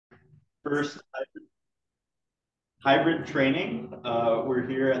first hybrid training. We're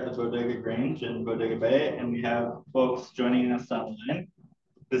here at the Bodega Grange in Bodega Bay, and we have folks joining us online.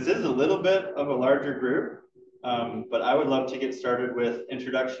 This is a little bit of a larger group, but I would love to get started with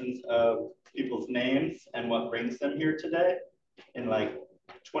introductions of people's names and what brings them here today in like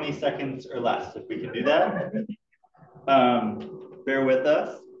 20 seconds or less, if we can do that. Bear with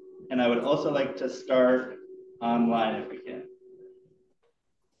us. And I would also like to start online if we can.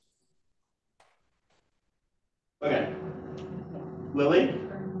 Okay. Lily?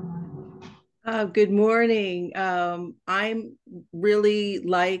 Good morning. I'm really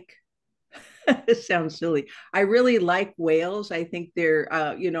like, it sounds silly. I really like whales. I think they're,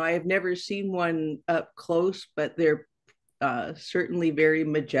 I have never seen one up close, but they're certainly very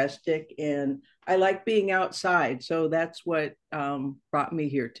majestic. And I like being outside. So that's what brought me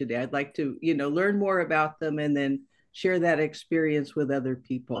here today. I'd like to, learn more about them and then share that experience with other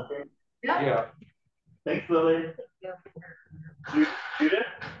people. Okay. Yeah. Thanks, Lily. Yeah. Judith?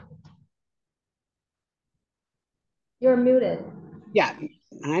 You're muted. Yeah,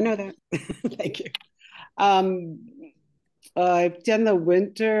 I know that. Thank you. I've done the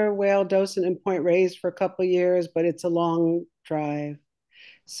winter whale docent in Point Reyes for a couple of years, but it's a long drive.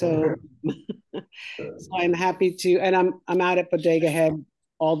 So, so I'm happy to, and I'm out at Bodega Head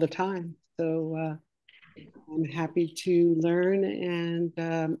all the time. So I'm happy to learn. And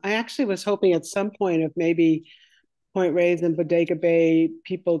I actually was hoping at some point if maybe Point Reyes and Bodega Bay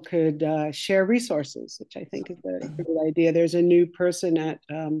people could share resources, which I think is a good idea. There's a new person at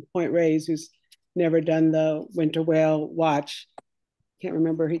Point Reyes who's never done the winter whale watch. Can't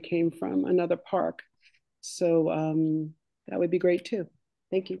remember who he came from, another park. So that would be great too.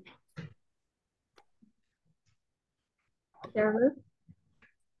 Thank you. Sarah?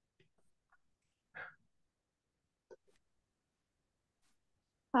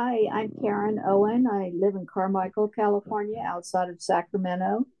 Hi, I'm Karen Owen. I live in Carmichael, California, outside of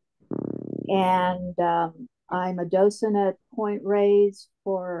Sacramento. And I'm a docent at Point Reyes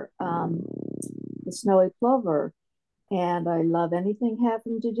for the snowy plover. And I love anything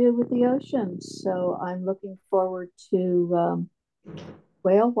having to do with the ocean. So I'm looking forward to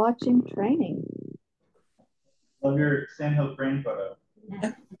whale watching training. Love your Sandhill crane photo.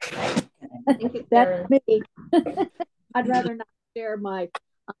 That's me. I'd rather not share my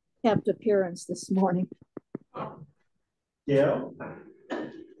kept appearance this morning. Gail?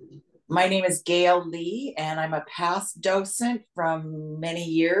 My name is Gail Lee, and I'm a past docent from many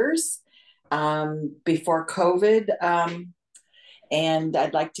years before COVID, and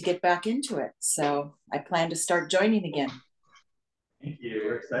I'd like to get back into it. So I plan to start joining again. Thank you.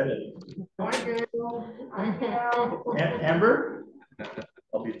 We're excited. Amber?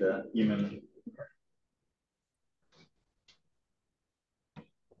 I'll be the human.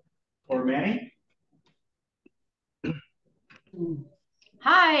 Or Manny?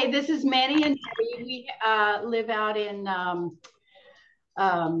 Hi, this is Manny and Debbie. We live out in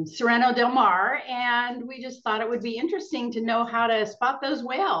Serrano del Mar, and we just thought it would be interesting to know how to spot those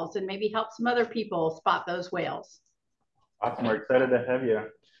whales and maybe help some other people spot those whales. Awesome. We're excited to have you.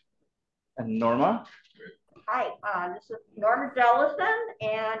 And Norma? Hi, this is Norma Jellison,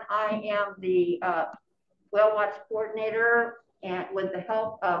 and I am the whale watch coordinator, and with the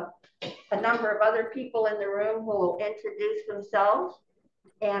help of a number of other people in the room who will introduce themselves.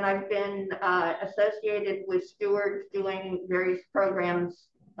 And I've been associated with Stewards doing various programs,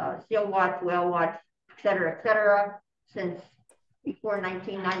 seal watch, whale watch, et cetera, since before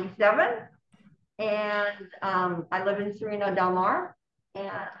 1997. And I live in Serrano del Mar, and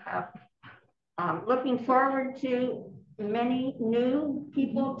I'm looking forward to many new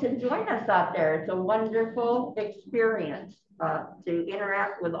people to join us out there. It's a wonderful experience to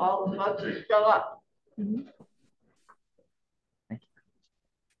interact with all the folks who show up. Mm-hmm.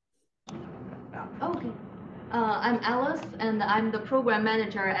 Okay. I'm Alice, and I'm the program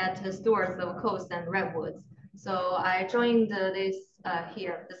manager at Stewards of Coast and Redwoods. So I joined this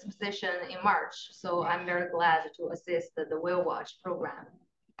position in March. So I'm very glad to assist the Whale Watch program.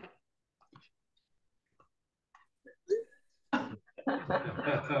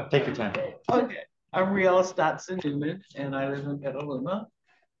 Take your time. Okay, I'm Rios Dotson-Newman, and I live in Petaluma.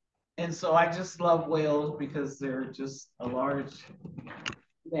 And so I just love whales because they're just a large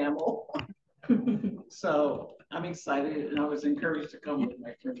mammal. So I'm excited, and I was encouraged to come with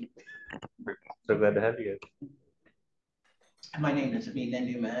my friend. So glad to have you guys. My name is Bea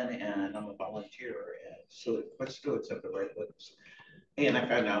Newman, and I'm a volunteer at Stewards of the Redwoods. And I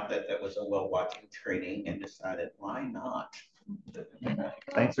found out that that was a whale watching training and decided, why not?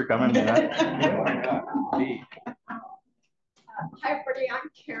 Thanks for coming, man. Hi, everybody. I'm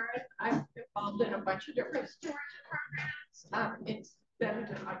Karen. I'm enrolled in a bunch of different stewardship programs. It's been,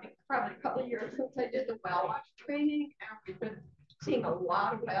 I think, probably a couple of years since I did the whale watch training, and we've been seeing a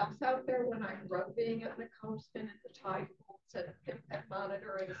lot of whales out there when I grew being at the coast and at the tide pools and impact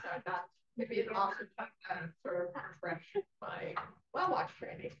monitoring. So I thought maybe an awesome time to sort of refresh my whale watch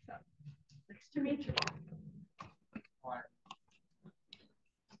training. So nice to meet you all.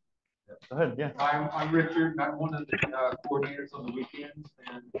 Go ahead, yeah. I'm Richard, and I'm one of the coordinators on the weekends,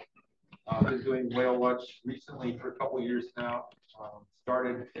 and I've been doing whale watch recently for a couple of years now.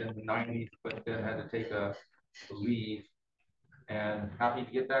 Started in the 90s, but then had to take a leave, and happy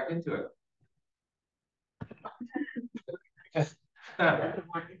to get back into it.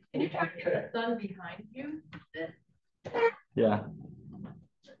 Can you talk to the sun behind you? Yeah.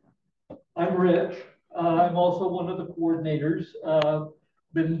 I'm Rich. I'm also one of the coordinators.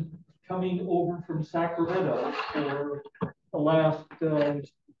 Been coming over from Sacramento for the last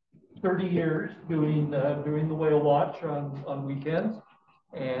 30 years doing the whale watch on weekends,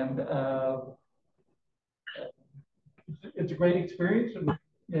 and it's a great experience, and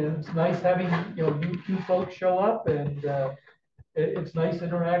it's nice having new folks show up, and it's nice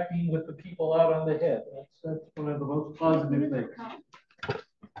interacting with the people out on the head. That's one of the most positive things.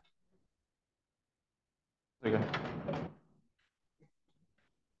 There you go.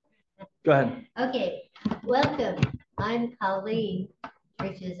 Go ahead. Okay, welcome. I'm Colleen,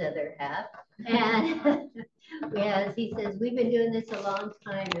 Rich's other half. And as he says, we've been doing this a long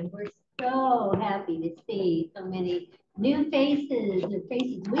time, and we're so happy to see so many new faces and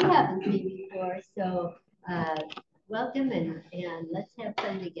faces we haven't seen before. So welcome, and let's have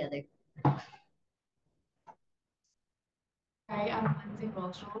fun together. Hi, I'm Lindsay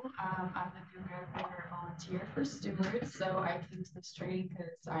Wilchel. I'm the new manager volunteer for Stewards. So I came to this training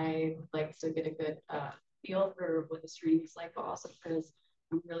because I like to get a good feel for what this training is like, but also because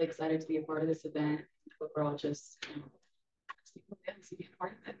I'm really excited to be a part of this event. Overall, just to be a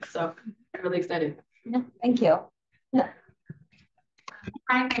part of it. So I'm really excited. Yeah, thank you. Yeah.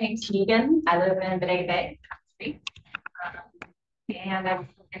 Hi, my name's Megan. I live in Bodega Bay, and I'm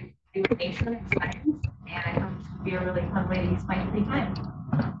in education and science, and I hope to be a really fun way to use my free time.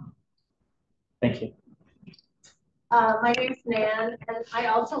 Thank you. My name's Nan, and I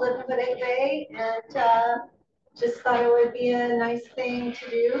also live in Bodega Bay, and just thought it would be a nice thing to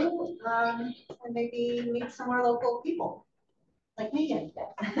do, and maybe meet some more local people, like me.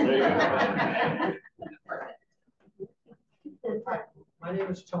 My name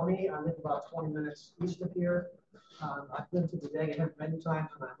is Tony. I live about 20 minutes east of here. I've been to Bodega Head many times,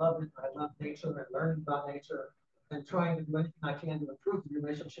 and I love it. I love nature and learning about nature and trying to do anything I can to improve the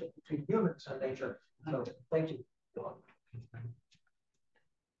relationship between humans and nature. So thank you.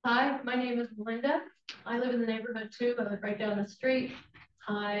 Hi, my name is Melinda. I live in the neighborhood too. I live right down the street.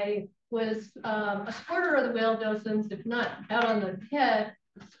 I was a supporter of the whale docents, if not out on the head,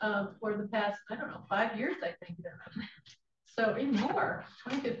 for the past, I don't know, 5 years, I think. So even more,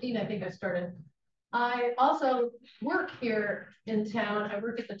 2015, I think I started. I also work here in town. I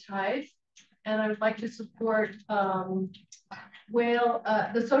work at the Tides, and I would like to support whale,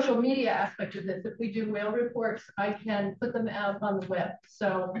 the social media aspect of this. If we do whale reports, I can put them out on the web.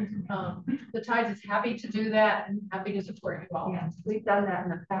 So the Tides is happy to do that and happy to support you all. Yes, we've done that in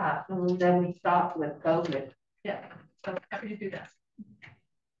the past, and then we stopped with COVID. Yeah, so happy to do that.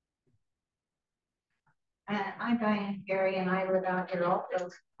 I'm Diane Gary, and I live out here also.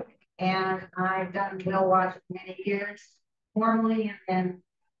 And I've done whale watch for many years formally, and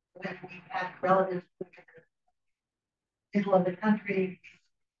when we've had relatives in the middle of the country,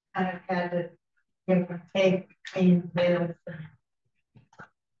 kind of had to give and take between whales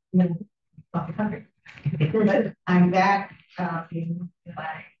and off the country. But I'm back being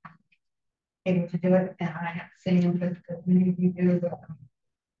able to do it, and I have the same interest that many of you do.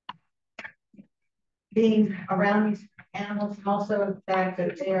 Being around these animals, and also the fact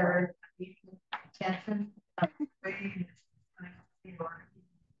that they are attention.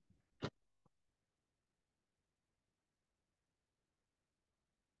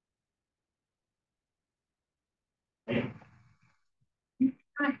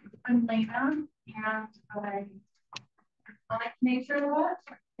 Hi, I'm Lena, and I like nature a lot.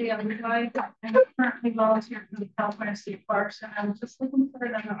 The other side, I'm currently volunteering for the California State Parks, and I'm just looking for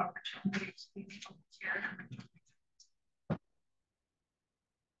another opportunity to be volunteer.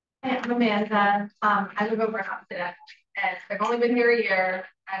 I'm Amanda. I live over in Austin, and I've only been here a year.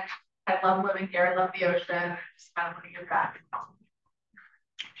 And I love living here. I love the ocean. I just kind of want to get back.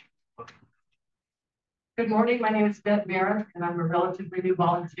 Good morning. My name is Bea Brunn, and I'm a relatively new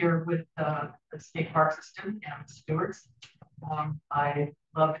volunteer with the state park system and Stewards. I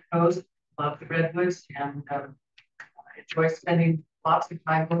love the coast. love the redwoods, and I enjoy spending lots of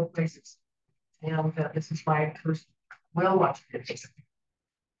time both places. And this is my first whale watching visit.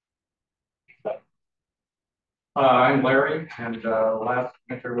 I'm Larry, and last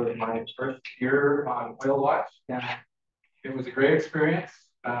winter was my first year on whale watch, and it was a great experience.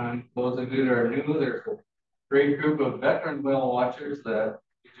 Those of you that are new, there's a great group of veteran whale watchers that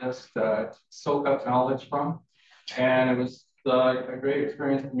you just soak up knowledge from, and it was a great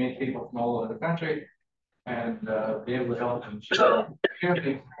experience to meet people from all over the country and be able to help them share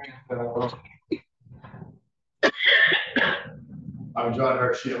the experience. I'm John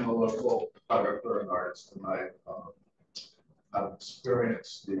Hershey. I'm a local photographer and artist, and I've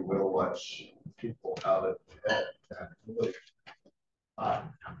experienced the whale watch people out at Head and really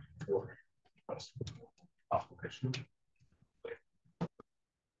operation.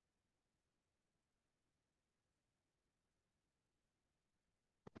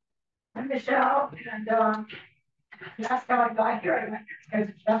 I'm Michelle, and that's how I got here. I went because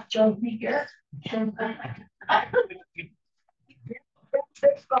Jeff drove me here.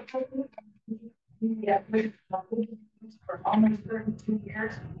 Yeah, for almost 32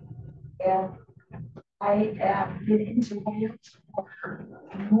 years, and I have been into whales for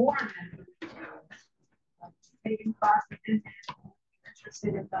more than 32 years. Taking classes,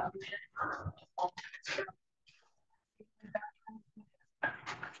 interested in the ocean.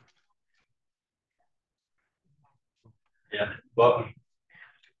 Yeah, welcome.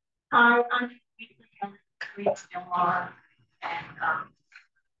 Hi, I'm Colleen Norma, and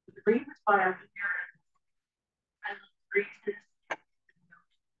the reason why I'm here, I love breezes,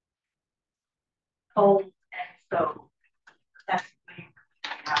 cold, and so that's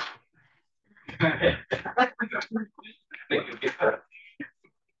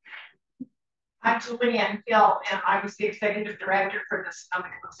I'm Julianne Gill, and I was the executive director for the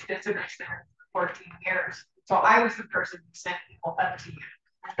Stomach Coast Visitor Center for 14 years. So I was the person who sent people up to you.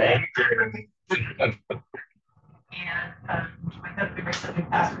 Thank you. And my husband recently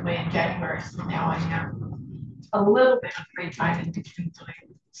passed away in January, so now I have a little bit of free time in between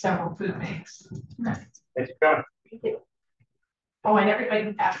doing several food makes. Thanks for coming. Thank you. Oh, and everybody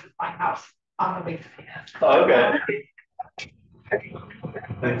who passes my house on the way to the end. Oh, okay.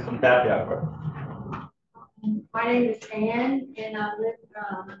 Thanks for happy hour. My name is Ann, and I live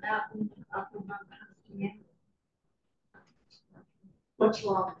out in Virginia. Much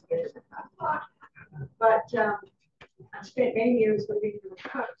longer to get it. But I spent many years living in the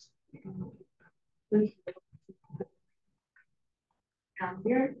coast. Down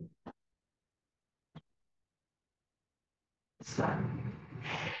here.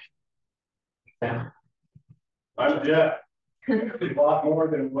 I'm Jeff. A lot more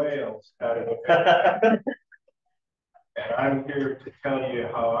than whales out of it. And I'm here to tell you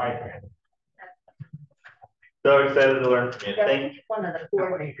how I can. So excited to learn from you. Thank you. One of the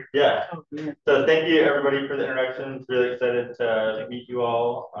coordinators. Yeah. So thank you everybody for the introductions. Really excited to meet you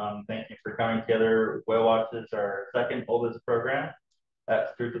all. Thank you for coming together. Whale Watch is our second oldest program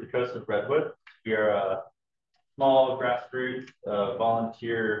at Stewards of the Coast of Redwood. We are a small grassroots,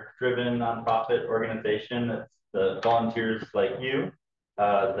 volunteer-driven nonprofit organization. It's the volunteers like you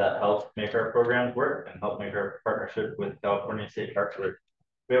that help make our programs work and help make our partnership with California State Parks work.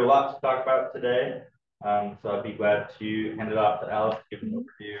 We have a lot to talk about today. So I'd be glad to hand it off to Alice to give an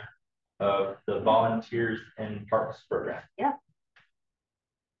overview of the Volunteers in Parks program. Yeah.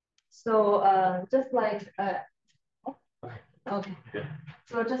 So just like, okay. Yeah.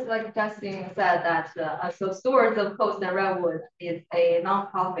 So just like Justin said that, so Stewards of Coast and Redwood is a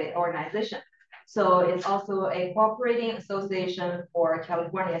nonprofit organization. So it's also a cooperating association for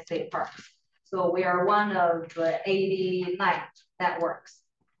California State Parks. So we are one of 89 networks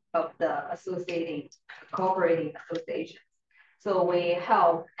of the cooperating associations. So we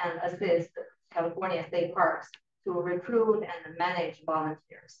help and assist California State Parks to recruit and manage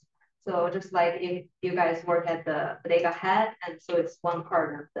volunteers. So just like if you guys work at the Bodega Head, and so it's one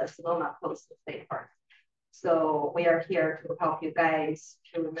part of the Sonoma Coast State Park. So we are here to help you guys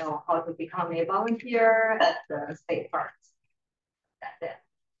to know how to become a volunteer at the state parks. That's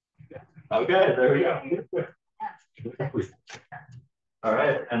it. Okay, there we go. All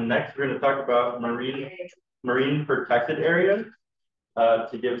right, and next we're going to talk about marine protected areas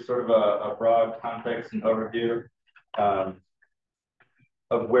to give sort of a broad context and overview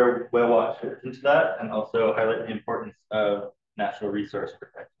of where whale watch fits into that, and also highlight the importance of natural resource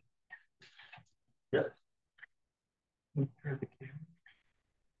protection. Yeah.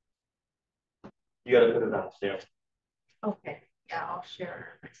 You got to put it on too. Okay, yeah, I'll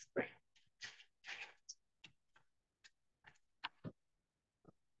share my screen.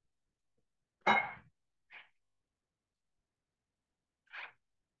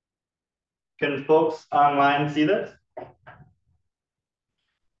 Can folks online see this?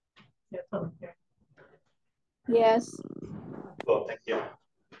 Yes. Cool, thank you. All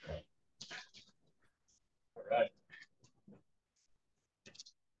right.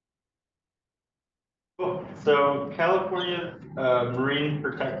 Cool. So California's marine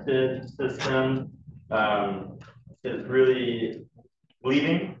protected system is really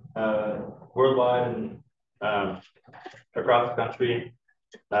leading worldwide and across the country.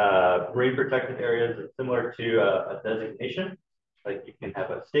 Marine protected areas are similar to a designation. Like you can have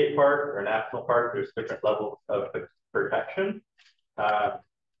a state park or a national park. There's different levels of protection.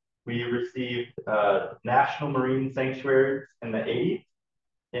 We received national marine sanctuaries in the 80s.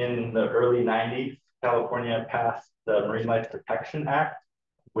 In the early 90s, California passed the Marine Life Protection Act,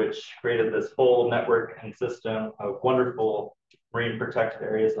 which created this whole network and system of wonderful marine protected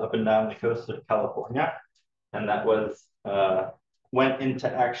areas up and down the coast of California. And that was went into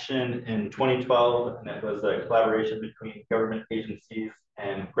action in 2012, and it was a collaboration between government agencies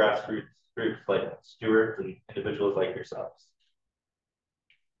and grassroots groups like Stewards and individuals like yourselves.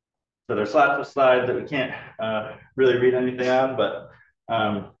 So there's lots of slides that we can't really read anything on, but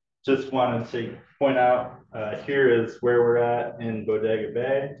just wanted to point out here is where we're at in Bodega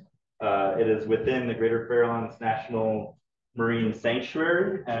Bay. It is within the Greater Farallones National Marine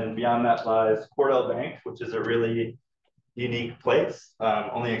Sanctuary, and beyond that lies Cordell Bank, which is a really unique place,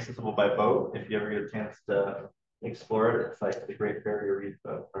 only accessible by boat. If you ever get a chance to explore it, it's like the Great Barrier Reef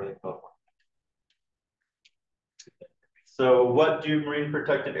of Northern California. So what do marine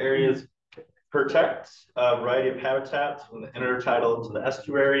protected areas protect? A variety of habitats from the intertidal to the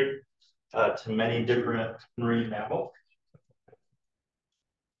estuary to many different marine mammals.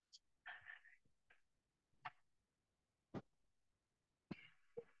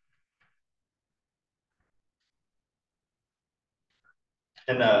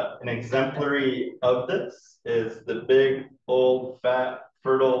 And an exemplary of this is the big, old, fat,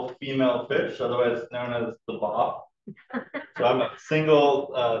 fertile female fish, otherwise known as the bob. So I'm a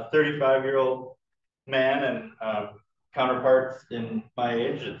single 35-year-old man, and counterparts in my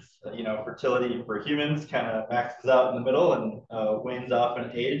age, it's, you know, fertility for humans kind of maxes out in the middle and wanes off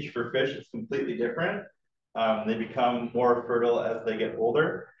in age. For fish, it's completely different. They become more fertile as they get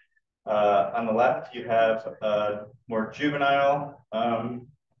older. On the left, you have a more juvenile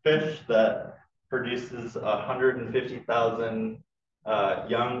fish that produces 150,000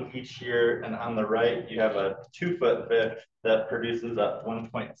 young each year. And on the right, you have a 2-foot fish that produces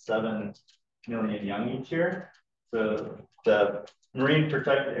 1.7 million young each year. So the marine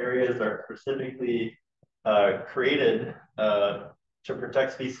protected areas are specifically created to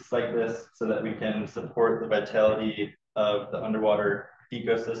protect species like this so that we can support the vitality of the underwater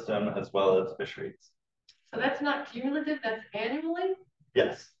ecosystem as well as fisheries. So that's not cumulative, that's annually?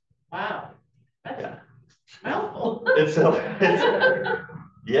 Yes. Wow. That's a mouthful. It's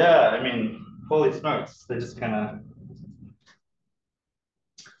yeah, I mean, holy smokes, they just kind of.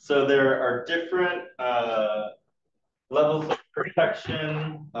 So there are different levels of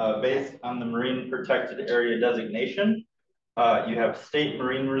protection based on the marine protected area designation. You have state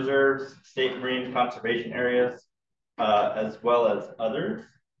marine reserves, state marine conservation areas, as well as others.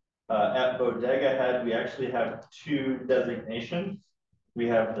 At Bodega Head, we actually have 2 designations. We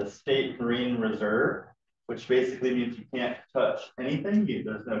have the State Marine Reserve, which basically means you can't touch anything,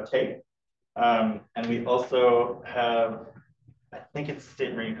 there's no take. And we also have, I think it's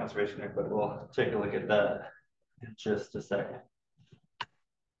State Marine Conservation Area, but we'll take a look at that in just a second.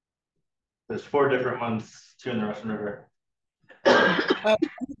 There's 4 different ones, 2 in the Russian River.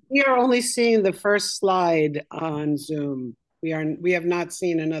 We are only seeing the first slide on Zoom. We have not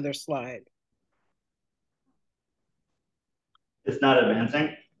seen another slide. It's not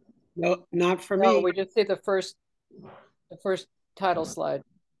advancing? No, not for No, me. we just see the first title slide.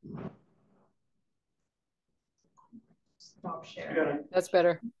 Stop sharing. That's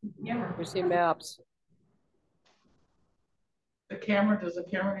better. Yeah. We see maps. The camera, does the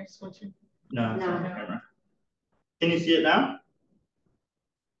camera need switching? No, it's not on the camera. Can you see it now?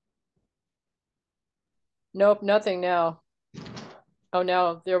 Nope, nothing now. Oh,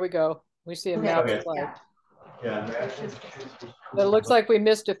 now, there we go. We see a map slide. Yeah. But it looks like we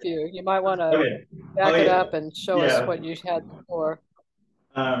missed a few. You might want to back it up and show us what you had before.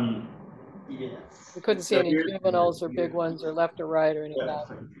 Yes. We couldn't see any juveniles or big ones or left or right or any of that.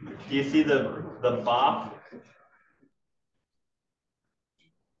 Do you see the bop?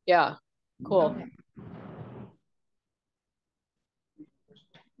 Yeah, cool.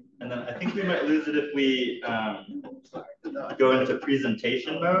 And then I think we might lose it if we go into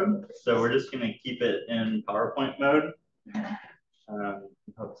presentation mode. So we're just going to keep it in PowerPoint mode.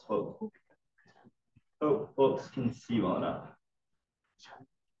 hope folks can see well enough.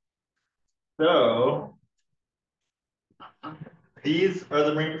 So these are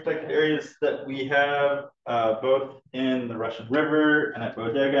the marine protected areas that we have both in the Russian River and at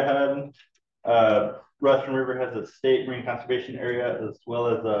Bodega Head. Russian River has a state marine conservation area as well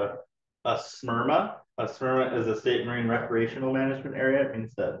as a SMRMA. A SMRMA is a state marine recreational management area. It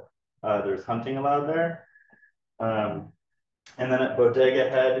means that there's hunting allowed there. And then at Bodega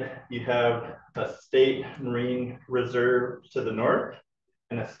Head, you have a state marine reserve to the north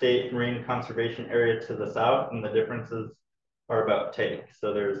and a state marine conservation area to the south, and the differences are about take.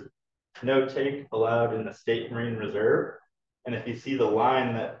 So there's no take allowed in the state marine reserve. And if you see the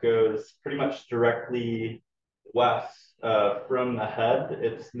line that goes pretty much directly west from the head,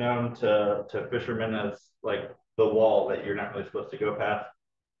 it's known to fishermen as like the wall that you're not really supposed to go past.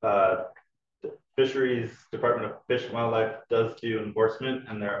 Fisheries Department of Fish and Wildlife does do enforcement,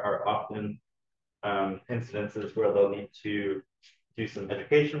 and there are often incidences where they'll need to do some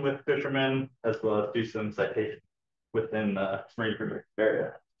education with fishermen as well as do some citation within the marine protected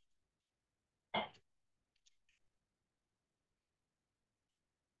area.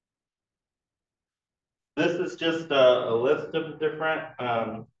 This is just a list of different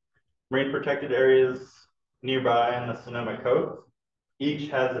marine protected areas nearby in the Sonoma Coast. Each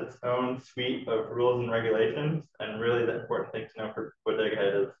has its own suite of rules and regulations, and really the important thing to know for Bodega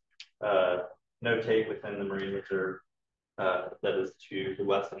Head is no take within the marine reserve that is to the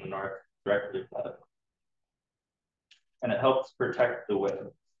west and the north directly flooded. And it helps protect the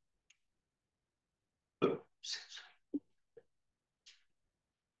whales.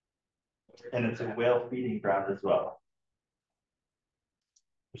 And it's a whale feeding ground as well,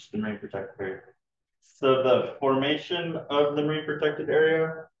 which is the marine protected area. So the formation of the marine protected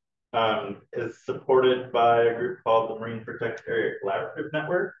area is supported by a group called the Marine Protected Area Collaborative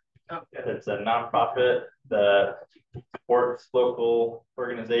Network. It's a nonprofit that supports local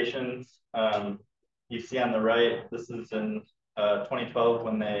organizations. You see on the right, this is in 2012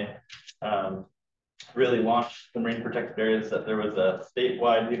 when they really launched the marine protected areas, that there was a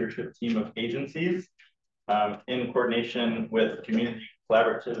statewide leadership team of agencies in coordination with community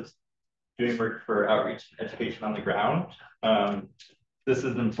collaboratives doing work for outreach and education on the ground. This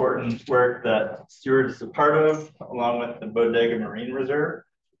is important work that Stewards is a part of, along with the Bodega Marine Reserve.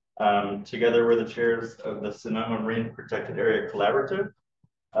 Together, we're the chairs of the Sonoma Marine Protected Area Collaborative.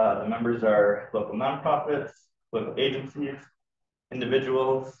 The members are local nonprofits, local agencies,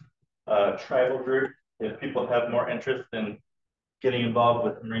 individuals, tribal groups. If people have more interest in getting involved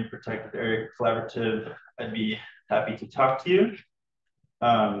with the Marine Protected Area Collaborative, I'd be happy to talk to you.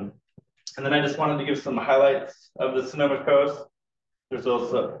 And then I just wanted to give some highlights of the Sonoma Coast. There's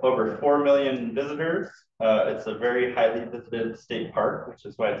also over 4 million visitors. It's a very highly visited state park, which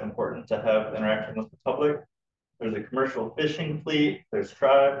is why it's important to have interaction with the public. There's a commercial fishing fleet, there's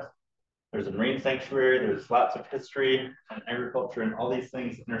tribes, there's a marine sanctuary, there's lots of history and agriculture, and all these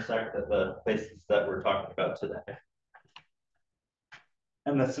things intersect at the places that we're talking about today.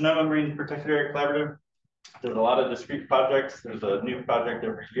 And the Sonoma Marine Protected Area Collaborative does a lot of discrete projects. There's a new project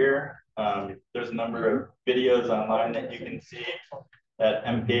every year. There's a number of videos online that you can see at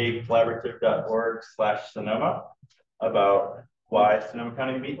mkacollaborative.org/Sonoma about why Sonoma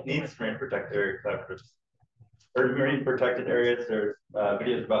County needs marine protected area collaboratives or marine protected areas. There's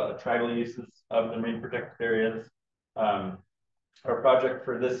videos about the tribal uses of the marine protected areas. Our project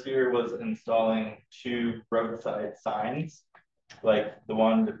for this year was installing 2 roadside signs, like the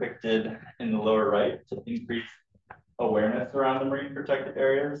one depicted in the lower right, to increase awareness around the marine protected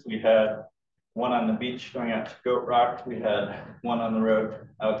areas. We had one on the beach going out to Goat Rock. We had one on the road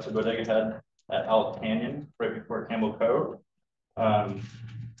out to Bodega Head at Owl Canyon, right before Campbell Cove.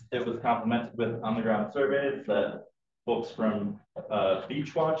 It was complemented with on-the-ground surveys that folks from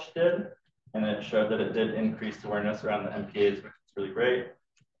Beach Watch did, and it showed that it did increase awareness around the MPAs, which is really great.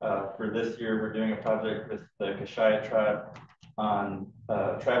 For this year, we're doing a project with the Kashaya tribe on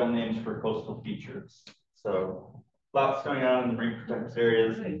tribal names for coastal features. So lots going on in the marine protected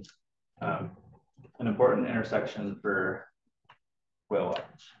areas. An important intersection for whale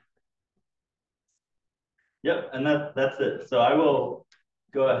watch. Yep, and that's it. So I will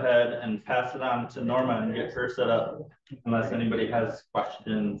go ahead and pass it on to Norma and get her set up, unless anybody has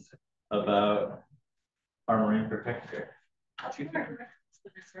questions about our marine protected area.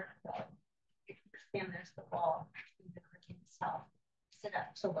 And there's the wall itself. Set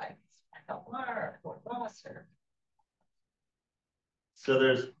up to like or Fort Ross or. So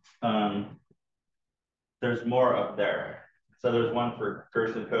there's more up there. So there's one for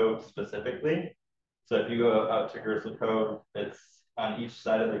Gerson Cove specifically. So if you go out to Gerson Cove, it's on each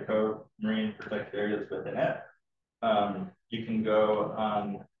side of the cove, marine protected areas within it. You can go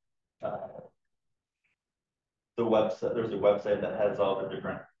on the website. There's a website that has all the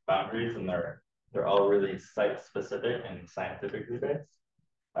different boundaries, and they're all really site specific and scientifically based.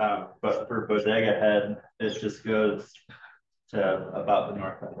 But for Bodega Head, it just goes to about the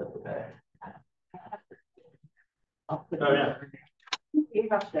north end of the bay. Oh yeah. You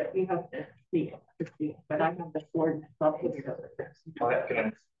have to see it, but I have the coordinates. I'll put it over there. Okay, can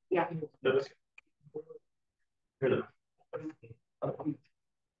I? Yeah.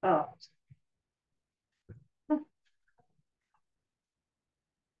 Oh.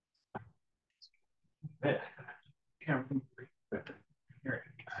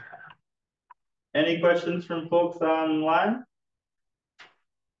 Any questions from folks online?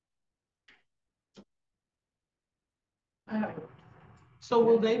 So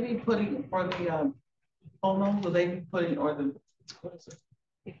will they be putting, or the will they be putting, or the, what is it?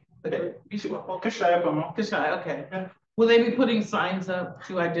 Kashaya, okay. Yeah. Will they be putting signs up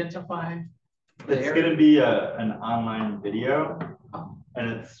to identify? It's going to be an online video, and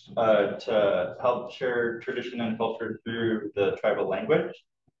it's to help share tradition and culture through the tribal language.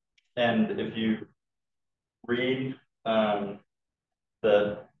 And if you read the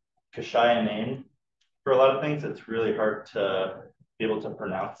Kashaya name for a lot of things, it's really hard to be able to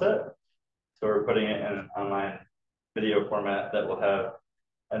pronounce it. So we're putting it in an online video format that will have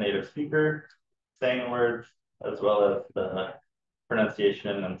a native speaker saying the words, as well as the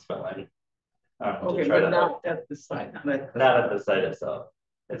pronunciation and spelling. Okay, but not at the site. Not at the site itself.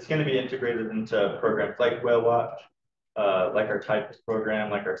 It's going to be integrated into programs like Whale Watch, like our Typist program,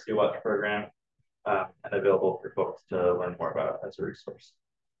 like our Sea Watch program, and available for folks to learn more about as a resource.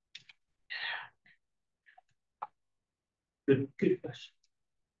 Good question.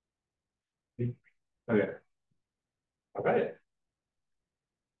 Okay. All right.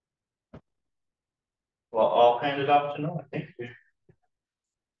 Well, I'll hand it off to Norma. Thank you.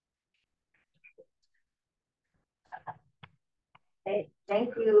 Hey,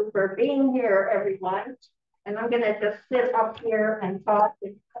 thank you for being here, everyone. And I'm going to just sit up here and talk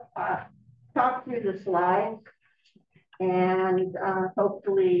through the slides. And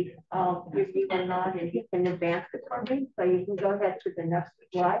hopefully I'll give you a nod and you can advance it for me. So you can go ahead to the next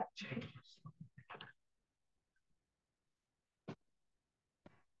slide.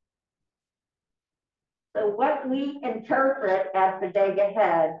 So what we interpret at Bodega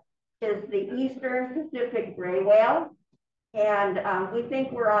Head is the Eastern Pacific gray whale. And we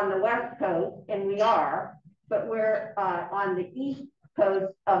think we're on the West Coast, and we are, but we're on the East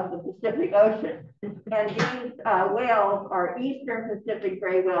Coast of the Pacific Ocean. And these whales are Eastern Pacific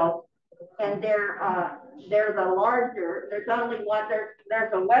gray whales, and they're the larger. There's only one.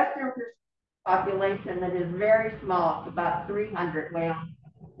 There's a Western population that is very small, about 300 whales,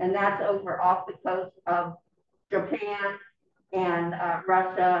 and that's over off the coast of Japan and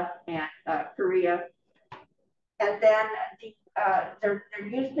Russia and Korea. And then there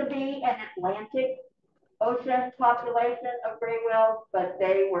used to be an Atlantic Ocean population of gray whales, but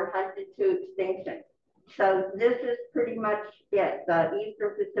they were hunted to extinction. So this is pretty much it, the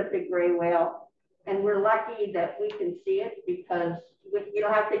Eastern Pacific gray whale. And we're lucky that we can see it because you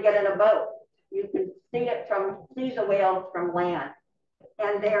don't have to get in a boat. You can see the whales from land.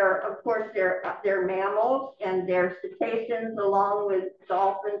 And of course, they're mammals, and they're cetaceans along with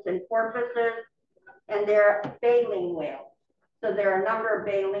dolphins and porpoises, and they're baleen whales. So there are a number of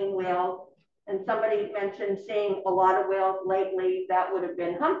baleen whales, and somebody mentioned seeing a lot of whales lately. That would have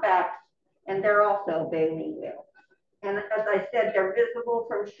been humpbacks, and they're also baleen whales. And as I said, they're visible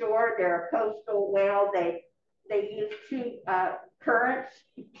from shore. They're a coastal whale. They use two currents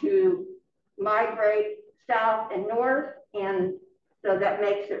to migrate south and north, and so that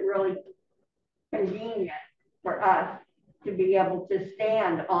makes it really convenient for us to be able to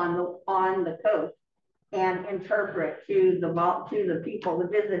stand on the coast and interpret to the people, the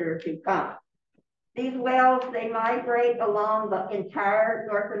visitors who come. These whales, they migrate along the entire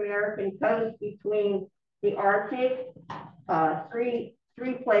North American coast between the Arctic, three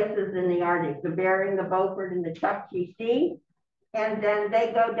places in the Arctic, the Bering, the Beaufort, and the Chukchi Sea. And then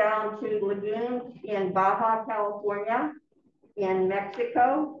they go down to lagoons in Baja California, in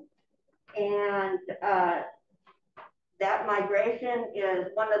Mexico. And that migration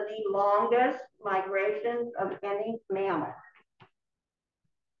is one of the longest migrations of any mammal.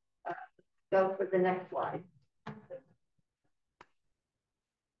 Go for the next slide.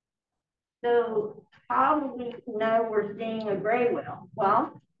 So how do we know we're seeing a gray whale?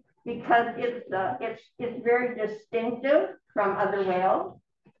 Well, because it's very distinctive from other whales.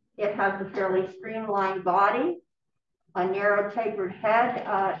 It has a fairly streamlined body. a narrow tapered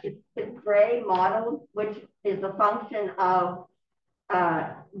head. It's gray mottled, which is a function of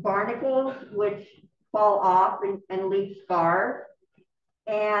barnacles, which fall off and leave scars.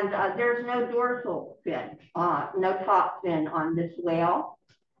 And there's no dorsal fin, no top fin on this whale.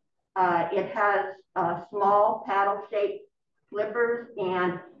 It has small paddle-shaped flippers,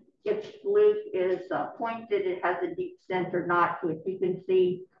 and its fluke is pointed. It has a deep center notch, which you can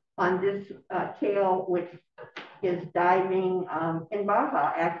see on this tail, which is diving in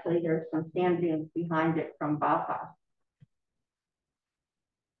Baja. Actually, there's some sand dunes behind it from Baja.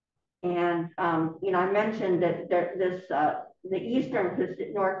 And, you know, I mentioned that the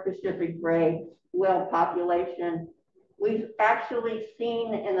eastern North Pacific gray whale population, we've actually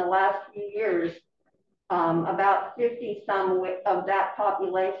seen in the last few years about 50 some of that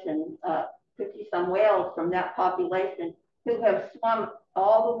population, 50 some whales from that population who have swum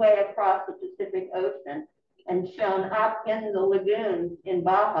all the way across the Pacific Ocean and shown up in the lagoons in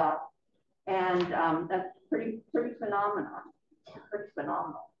Baja. And that's pretty phenomenal, pretty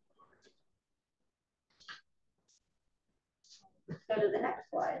phenomenal. Let's go to the next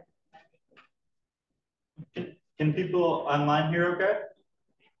slide. Can people online hear okay?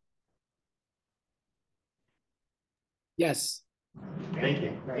 Yes. Thank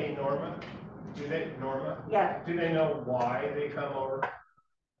you. Hey, Norma. Norma? Yes. Do they know why they come over?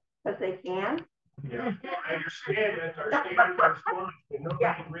 Because they can. Yeah, I understand it. Our standards are strong, but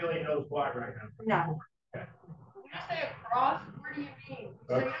nobody really knows why right now. No. Okay. When you say across, where do you mean?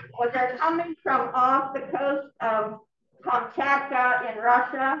 Okay. Well, they're coming from off the coast of Kamchatka in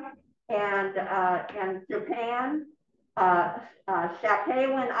Russia and Japan,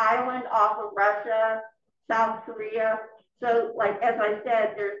 Sakhalin Island off of Russia, South Korea. So, like as I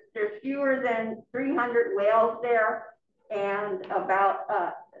said, there's fewer than 300 whales there, and about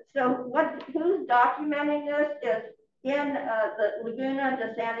so who's documenting this is in the Laguna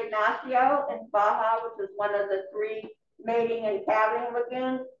de San Ignacio in Baja, which is one of the 3 mating and calving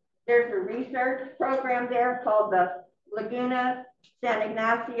lagoons. There's a research program there called the Laguna San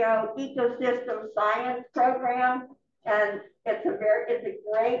Ignacio Ecosystem Science Program, and it's a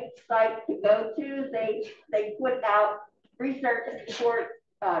great site to go to. They put out research reports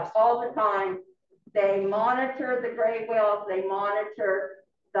all the time. They monitor the gray whales. They monitor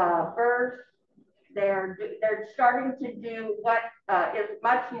the birds. They're starting to do what is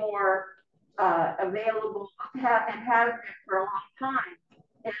much more available and has been for a long time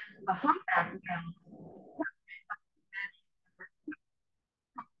is the humpback whale.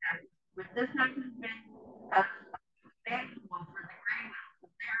 This hasn't been available for the gray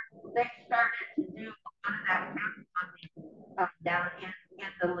whales. They started to do a lot of that hunting down in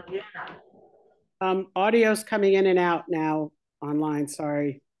the Laguna. Audio's coming in and out now online.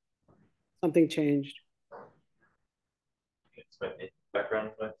 Sorry, something changed. It's my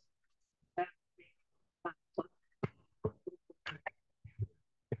background noise.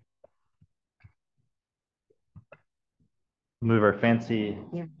 Move our fancy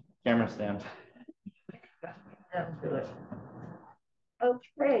camera stand. That's good.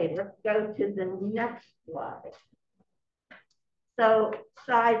 Okay, let's go to the next slide. So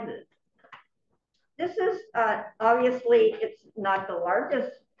sizes. This is obviously it's not the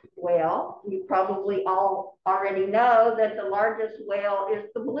largest whale. You probably all already know that the largest whale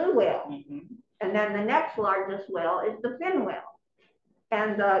is the blue whale. And then the next largest whale is the fin whale.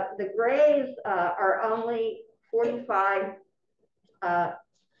 And the grays are only 45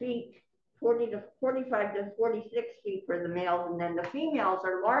 feet, 45 to 46 feet for the males, and then the females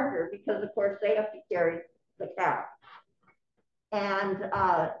are larger because, of course, they have to carry the calf. And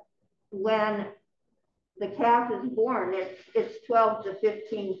when the calf is born, it's 12 to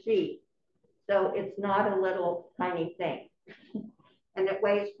 15 feet. So it's not a little tiny thing. And it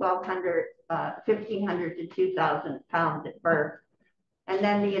weighs 1,500 to 2,000 pounds at birth. And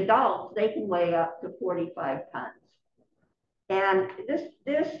then the adults, they can weigh up to 45 tons. And this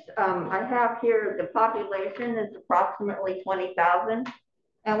I have here, the population is approximately 20,000.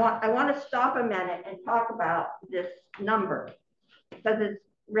 And I want to stop a minute and talk about this number because it's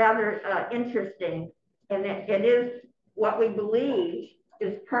rather interesting. And it is what we believe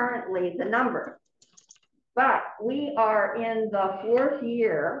is currently the number. But we are in the 4th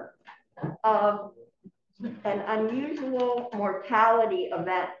year of an unusual mortality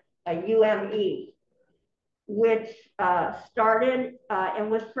event, a UME, which started and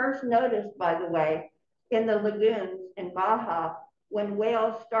was first noticed, by the way, in the lagoons in Baja when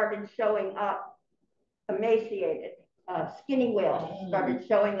whales started showing up emaciated. Skinny whales started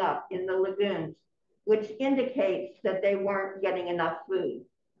showing up in the lagoons, which indicates that they weren't getting enough food.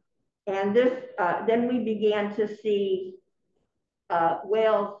 And this, then we began to see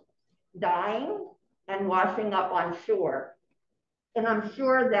whales dying and washing up on shore. And I'm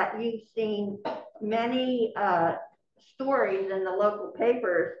sure that you've seen many stories in the local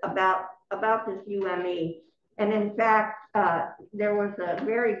papers about this UME. And in fact, there was a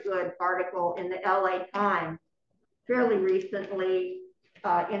very good article in the LA Times fairly recently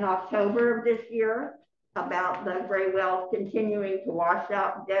in October of this year about the gray whales continuing to wash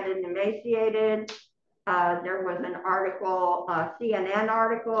out dead and emaciated. There was an article, a CNN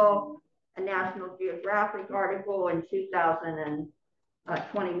article, a National Geographic article in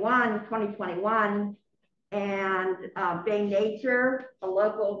 2021, and Bay Nature, a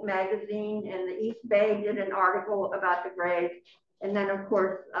local magazine in the East Bay, did an article about the grays. And then, of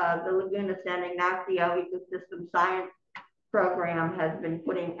course, the Laguna San Ignacio Ecosystem Science Program has been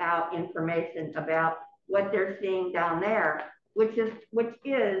putting out information about what they're seeing down there, which is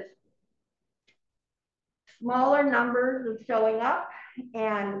smaller numbers of showing up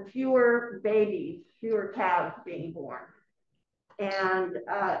and fewer babies, fewer calves being born. And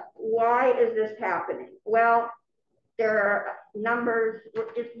why is this happening? Well, there are numbers,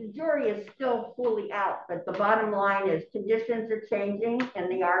 the jury is still fully out, but the bottom line is conditions are changing in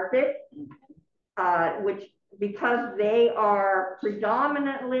the Arctic, which because they are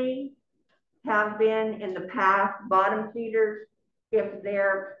predominantly have been in the past bottom feeders, if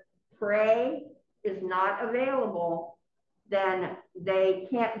their prey is not available, then they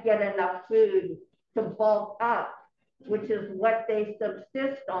can't get enough food to bulk up, which is what they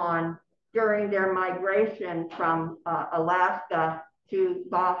subsist on during their migration from Alaska to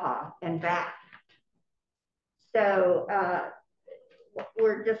Baja and back. So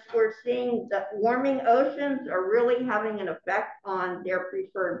we're seeing the warming oceans are really having an effect on their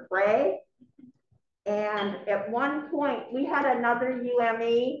preferred prey. And at one point, we had another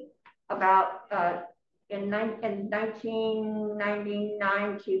UME about in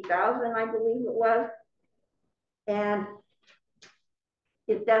 1999, 2000, I believe it was. And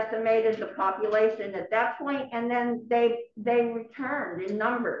it decimated the population at that point, and then they returned in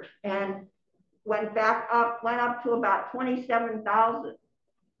numbers and went up to about 27,000.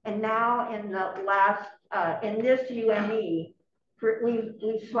 And now in the last, in this UME,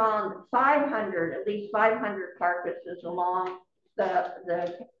 we've found 500, at least 500 carcasses along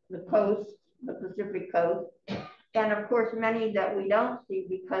the coast, the Pacific coast. And of course, many that we don't see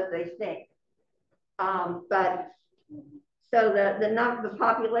because they sink. But so the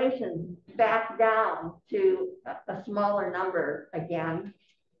population back down to a smaller number again.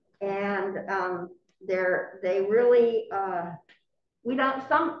 And they really, we don't,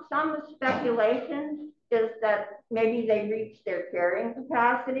 some speculation is that maybe they reached their carrying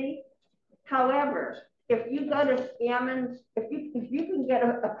capacity. However, if you go to Scammond's, if you can get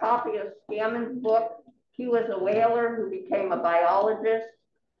a copy of Scammond's book, he was a whaler who became a biologist.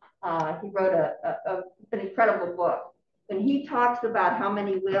 He wrote an incredible book. And he talks about how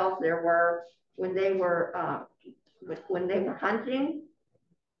many whales there were when they were hunting.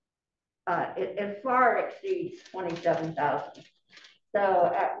 It far exceeds 27,000.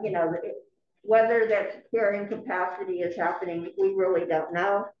 So, you know, whether that carrying capacity is happening, we really don't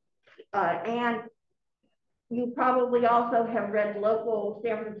know. And you probably also have read local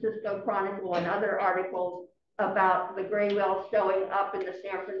San Francisco Chronicle and other articles about the gray whales showing up in the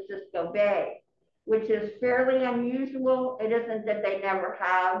San Francisco Bay, which is fairly unusual. It isn't that they never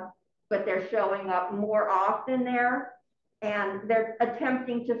have, but they're showing up more often there, and they're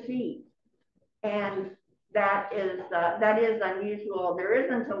attempting to feed. And that is unusual. There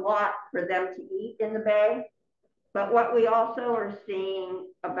isn't a lot for them to eat in the bay, but what we also are seeing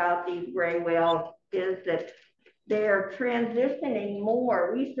about these gray whales is that they're transitioning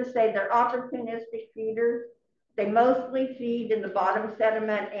more. We used to say they're opportunistic feeders. They mostly feed in the bottom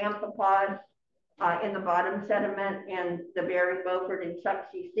sediment, amphipods in the bottom sediment in the Bering, Beaufort, and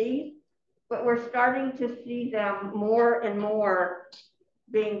Chukchi Seas. But we're starting to see them more and more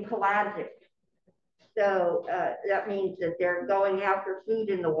being pelagic. So that means that they're going after food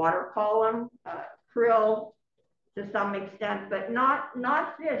in the water column, krill to some extent, but not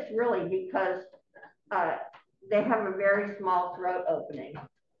fish really, because they have a very small throat opening.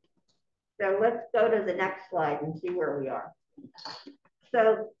 So let's go to the next slide and see where we are.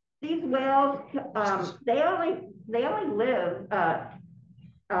 So these whales, they only live,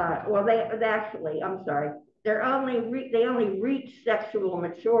 well, they actually, I'm sorry, they only reach sexual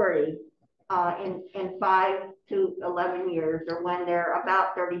maturity in 5 to 11 years, or when they're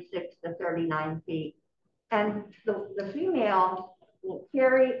about 36 to 39 feet. And the female will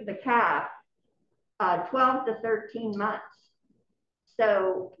carry the calf 12 to 13 months.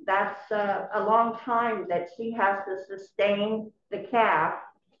 so that's a long time that she has to sustain the calf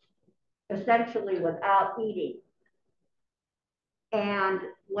essentially without eating. And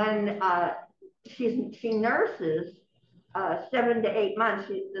when she nurses 7 to 8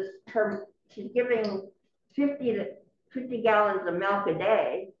 months, she's giving 50 gallons of milk a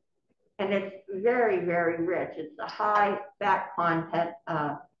day, and it's very, very rich. It's a high fat content.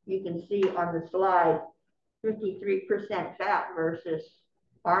 You can see on the slide, 53% fat versus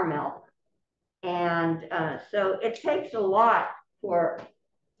our milk. And so it takes a lot for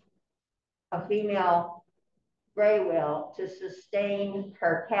a female gray whale to sustain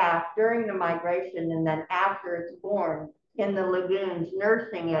her calf during the migration, and then after it's born in the lagoons,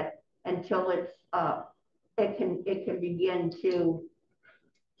 nursing it until it's it can begin to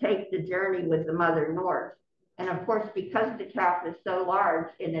take the journey with the mother north. And of course, because the calf is so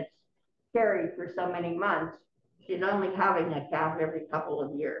large and it's carried for so many months, she's only having a calf every couple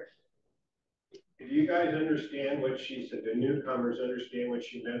of years. Do you guys understand what she said? The newcomers understand what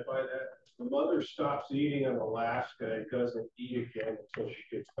she meant by that? The mother stops eating in Alaska and doesn't eat again until she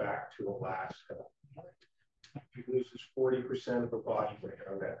gets back to Alaska. She loses 40% of her body weight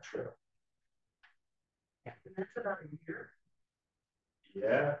on that trip. That's about a year.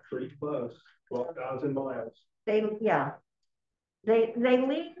 Yeah, pretty close. 12,000 miles. They leave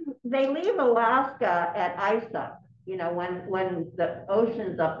Alaska at ice up. You know, when the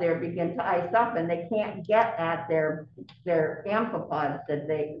oceans up there begin to ice up and they can't get at their amphipods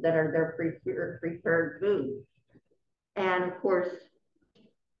that are their preferred food. And of course,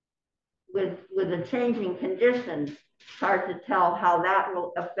 with the changing conditions, it's hard to tell how that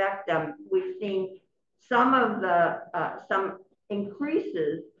will affect them. We've seen some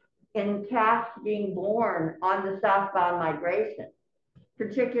increases in calves being born on the southbound migration,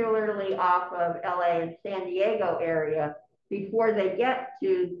 particularly off of LA and San Diego area before they get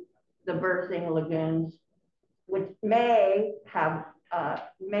to the birthing lagoons, which may have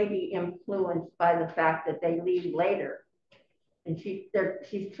maybe influenced by the fact that they leave later. And she's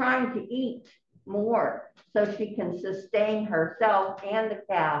trying to eat more so she can sustain herself and the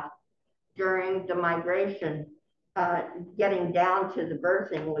calf during the migration, getting down to the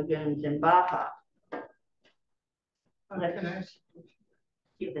birthing lagoons in Baja. Let's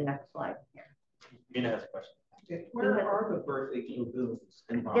see the next slide here. Mina has a question. Where are the birthing lagoons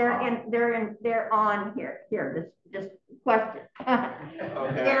in Baja? They're on here. Here, this question.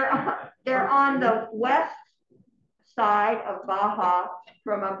 Okay. They're on the west side of Baja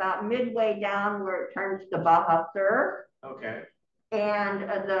from about midway down where it turns to Baja Sur. Okay. And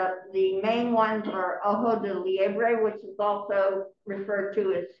the main ones are Ojo de Liebre, which is also referred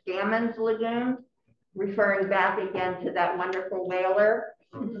to as Scammons Lagoon, referring back again to that wonderful whaler,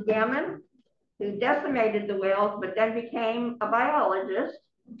 Scammon, who decimated the whales, but then became a biologist.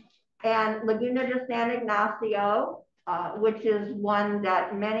 And Laguna de San Ignacio, which is one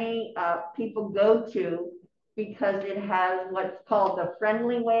that many people go to because it has what's called the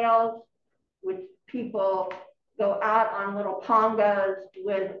friendly whales, which people go out on little pongas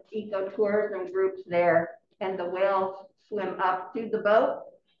with ecotourism groups there, and the whales swim up to the boat,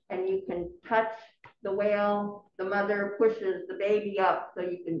 and you can touch the whale. The mother pushes the baby up so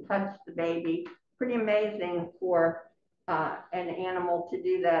you can touch the baby. Pretty amazing for an animal to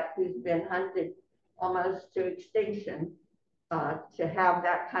do that who's been hunted almost to extinction, to have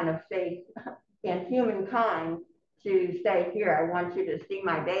that kind of faith in humankind to say, here, I want you to see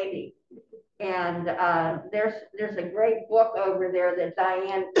my baby. And there's a great book over there that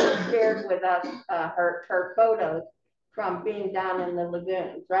Diane shared with us, her photos from being down in the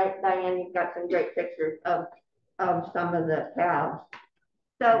lagoons, right? Diane, you've got some great pictures of some of the calves.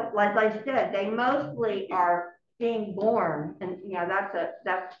 So, like I said, they mostly are being born, and yeah,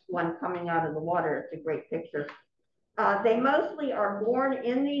 that's one coming out of the water. It's a great picture. They mostly are born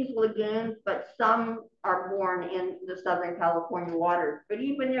in these lagoons, but some are born in the Southern California waters. But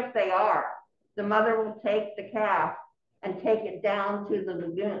even if they are, the mother will take the calf and take it down to the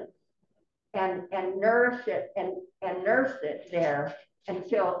lagoons and nourish it and nurse it there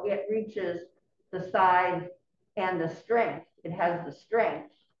until it reaches the size and the strength. It has the strength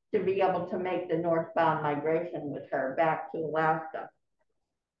to be able to make the northbound migration with her back to Alaska.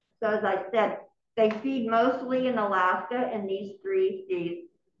 So as I said, they feed mostly in Alaska in these 3 seas,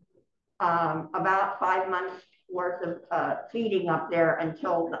 about 5 months worth of feeding up there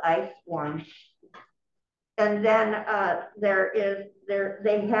until the ice forms. And then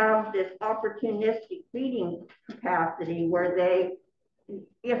they have this opportunistic feeding capacity where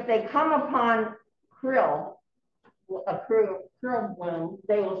if they come upon krill, a krill bloom,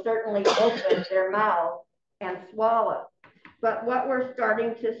 they will certainly open their mouth and swallow. But what we're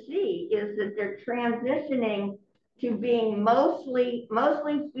starting to see is that they're transitioning to being mostly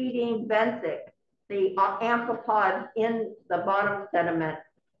feeding benthic, the amphipods in the bottom sediment,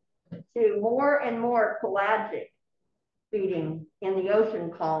 to more and more pelagic feeding in the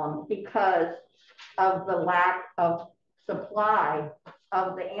ocean column because of the lack of supply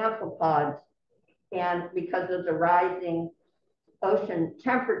of the amphipods and because of the rising ocean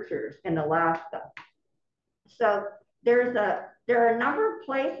temperatures in Alaska. So there are a number of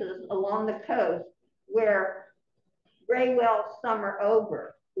places along the coast where gray whales summer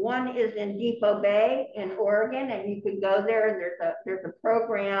over. One is in Depot Bay in Oregon, and you could go there, and there's a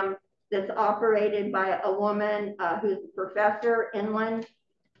program that's operated by a woman who's a professor inland,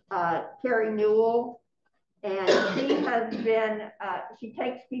 Carrie Newell, and she has been, she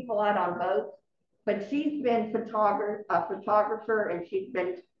takes people out on boats, but she's been a photographer, and she's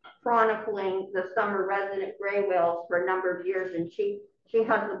been chronicling the summer resident gray whales for a number of years, and she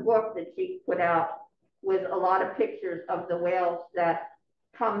has a book that she put out with a lot of pictures of the whales that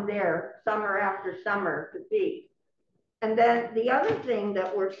come there summer after summer to feed. And then the other thing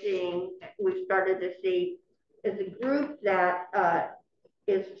that we've started to see, is a group that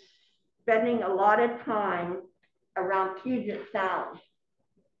is spending a lot of time around Puget Sound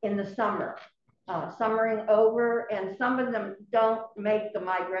in the summer, summering over, and some of them don't make the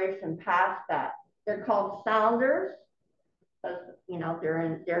migration past that. They're called sounders, because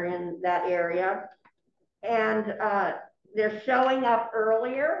they're in that area, and they're showing up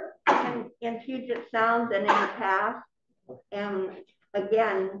earlier in Puget Sound than in the past. And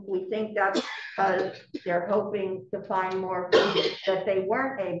again, we think that's because they're hoping to find more food that they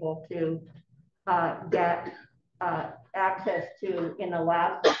weren't able to get access to in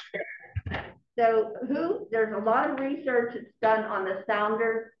Alaska. So there's a lot of research that's done on the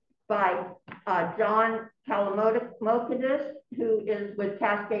sounders by John Kalamokidis, who is with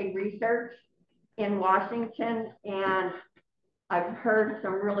Cascade Research in Washington. And I've heard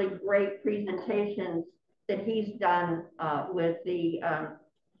some really great presentations that he's done with the,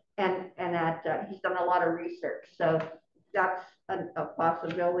 he's done a lot of research. So that's a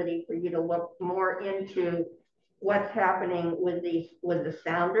possibility for you to look more into what's happening with the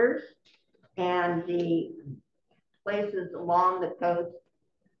sounders and the places along the coast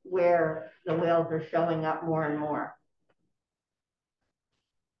where the whales are showing up more and more.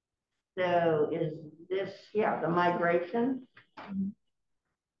 So is this, the migration?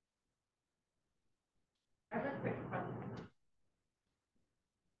 I have a quick question.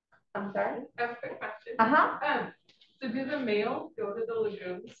 I'm sorry? I have a quick question. So do the males go to the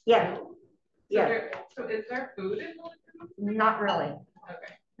lagoons? Yes. So Yes. So is there food in the lagoons? Not really.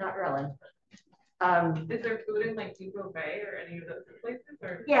 Okay. Not really. Is there food in like Depot Bay or any of those places?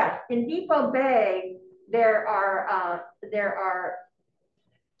 Or? Yeah, in Depot Bay, there are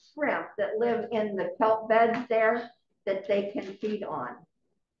shrimp that live in the kelp beds there that they can feed on,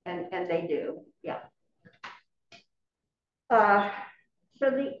 and they do. Yeah.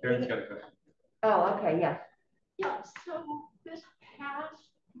 So Karen's got a question. Oh, okay, yes. Yeah, so this past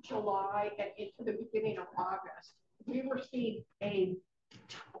July and into the beginning of August, we were seeing a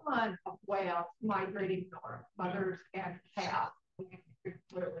ton of whales migrating north, mothers and calves,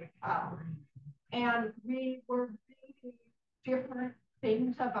 clearly cows. And we were reading different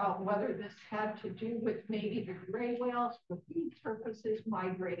things about whether this had to do with maybe the gray whales, the feed surfaces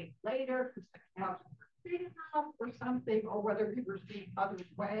migrating later because the calves were big enough or something, or whether we were seeing other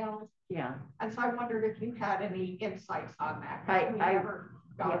whales. Yeah. And so I wondered if you had any insights on that. I never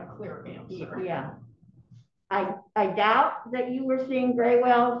got a clear answer. Yeah. I doubt that you were seeing gray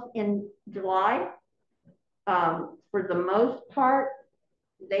whales in July. For the most part,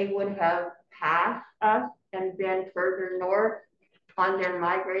 they would have passed us and been further north on their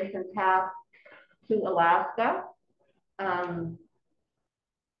migration path to Alaska.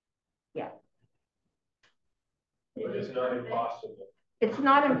 Yeah. But it's not impossible. It's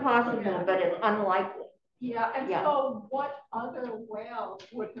not impossible, but it's unlikely. Yeah, and so what other whales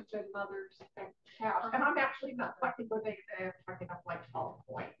would have been mothers and calves? And I'm actually not talking about I'm talking about like 12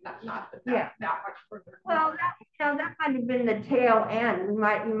 Point, not that much further. Well, that might have been the tail end. You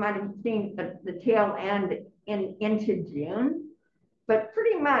might have seen the tail end into June, but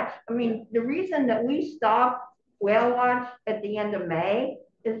pretty much, I mean, the reason that we stopped whale watch at the end of May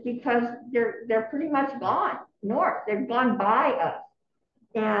is because they're pretty much gone north. They've gone by us.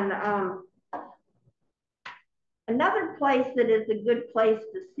 And another place that is a good place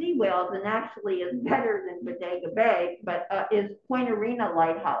to see whales, and actually is better than Bodega Bay, but is Point Arena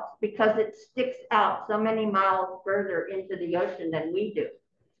Lighthouse, because it sticks out so many miles further into the ocean than we do.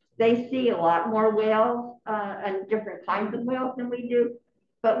 they see a lot more whales and different kinds of whales than we do,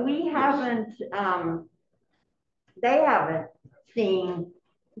 but we haven't, they haven't seen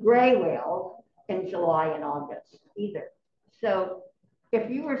gray whales in July and August either. So if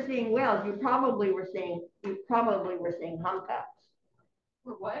you were seeing whales, you probably were seeing humpbacks.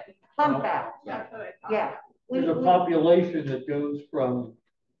 For what? Humpbacks. Yeah. There's a population that goes from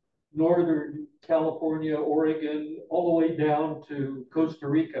Northern California, Oregon, all the way down to Costa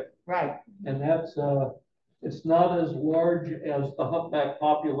Rica. Right. And that's, it's not as large as the humpback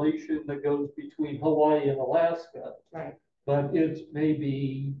population that goes between Hawaii and Alaska. Right. But it's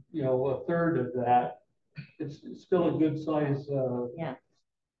maybe, you know, a third of that. It's still a good size,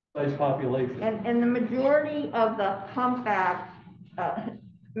 size population. And the majority of the humpbacks,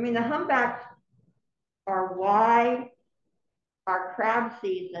 the humpbacks are why our crab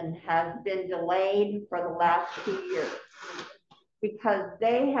season has been delayed for the last 2 years, because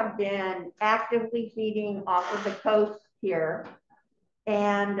they have been actively feeding off of the coast here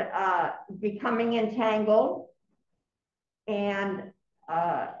and becoming entangled. And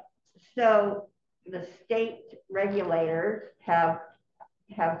so the state regulators have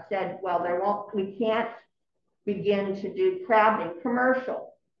said, well, we can't begin to do crabbing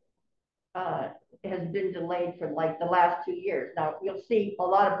commercial. Has been delayed for like the last 2 years. Now you'll see a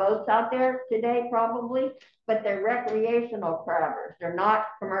lot of boats out there today probably, but they're recreational crabbers. They're not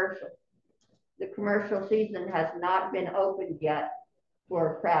commercial. The commercial season has not been opened yet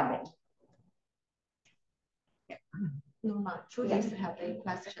for crabbing. Norma, Judy have a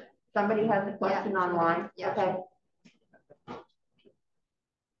question. Somebody has a question online? Yeah. Okay.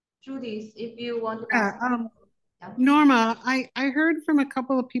 Judy, if you want to ask. Norma, I heard from a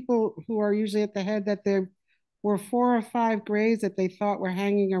couple of people who are usually at the head that there were 4 or 5 grays that they thought were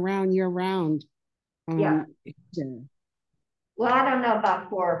hanging around year round. Yeah. Well, I don't know about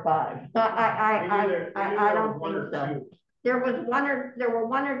 4 or 5. I don't think so. There were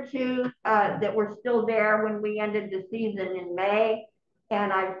 1 or 2 that were still there when we ended the season in May,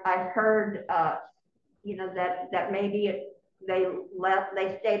 and I've heard that maybe they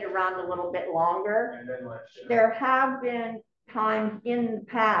stayed around a little bit longer. There have been times in the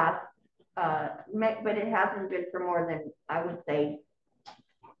past, but it hasn't been for more than, I would say,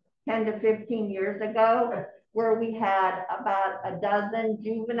 10 to 15 years ago, where we had about a dozen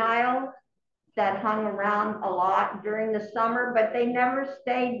juveniles that hung around a lot during the summer, but they never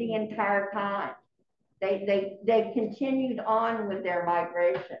stayed the entire time. They continued on with their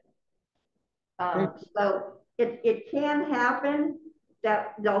migration. So it can happen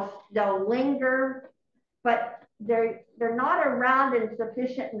that they'll linger, but they're not around in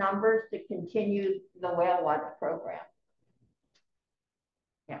sufficient numbers to continue the whale watch program.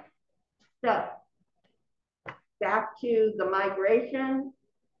 Yeah. So back to the migration,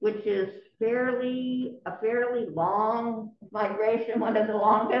 which is a fairly long migration, one of the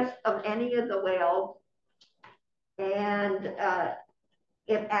longest of any of the whales, and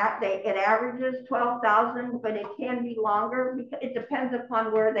it averages 12,000, but it can be longer because it depends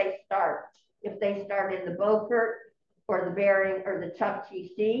upon where they start. If they start in the Beaufort or the Bering or the Chukchi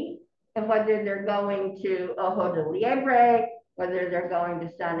Sea, and whether they're going to Ojo de Liebre, whether they're going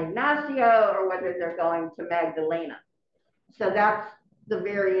to San Ignacio, or whether they're going to Magdalena. So that's the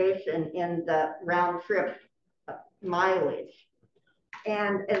variation in the round trip mileage.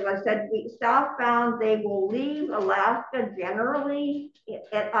 And as I said, southbound, they will leave Alaska generally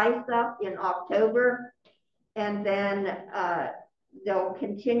at ice up in October, and then they'll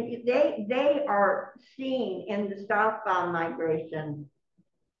continue. They are seen in the southbound migration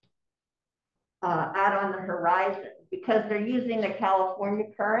out on the horizon because they're using the California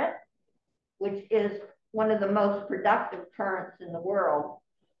current, which is one of the most productive currents in the world,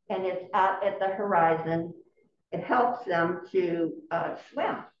 and it's out at the horizon. It helps them to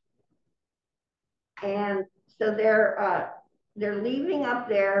swim. And so they're leaving up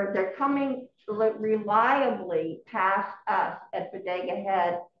there. They're coming reliably past us at Bodega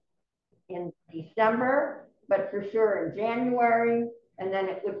Head in December, but for sure in January, and then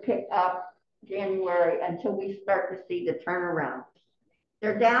it would pick up January until we start to see the turnaround.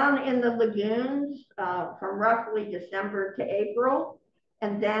 They're down in the lagoons from roughly December to April,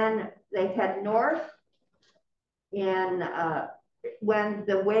 and then they head north. In when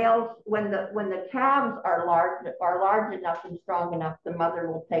the calves are large enough and strong enough, the mother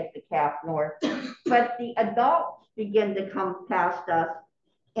will take the calf north. But the adults begin to come past us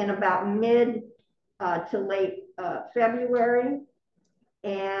in about mid to late February,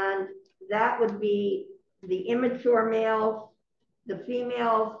 and that would be the immature males, the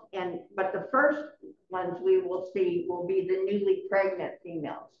females, but the first ones we will see will be the newly pregnant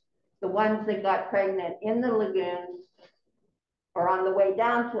females. the ones that got pregnant in the lagoons are on the way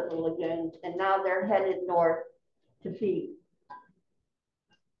down to the lagoons, and now they're headed north to feed.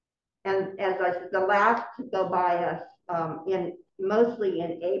 And as I said, the last to go by us mostly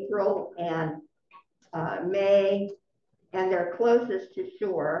in April and May, and they're closest to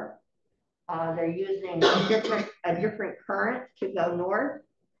shore. They're using a different current to go north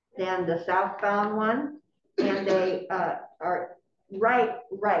than the southbound one, and they are right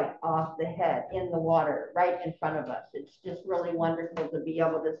off the head in the water, right in front of us. It's just really wonderful to be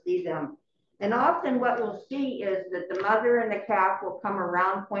able to see them. And often what we'll see is that the mother and the calf will come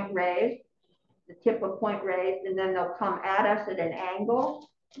around Point Reyes, the tip of Point Reyes, and then they'll come at us at an angle.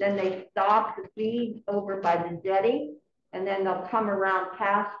 Then they stop to feed over by the jetty, and then they'll come around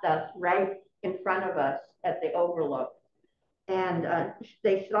past us right in front of us at the overlook. And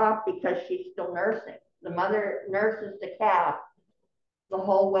they stop because she's still nursing. The mother nurses the calf the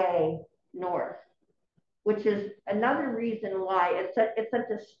whole way north, which is another reason why it's such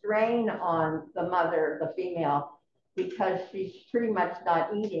a strain on the mother, the female, because she's pretty much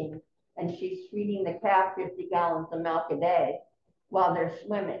not eating, and she's feeding the calf 50 gallons of milk a day while they're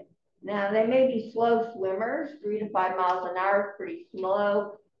swimming. Now, they may be slow swimmers, 3 to 5 miles an hour is pretty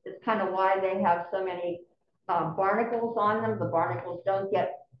slow. It's kind of why they have so many barnacles on them. The barnacles don't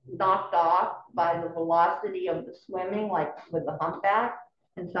get knocked off by the velocity of the swimming, like with the humpback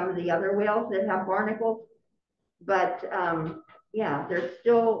and some of the other whales that have barnacles. But yeah, they're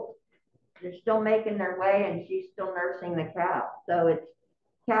still making their way, and she's still nursing the calf. So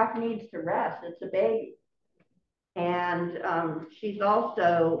calf needs to rest. It's a baby. And she's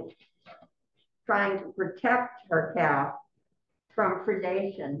also trying to protect her calf from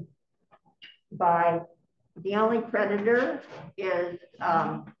predation by, the only predator is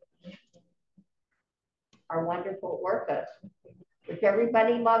our wonderful orcas, which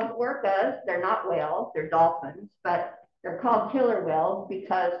everybody loves orcas. They're not whales, they're dolphins, but they're called killer whales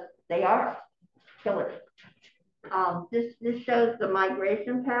because they are killers. This shows the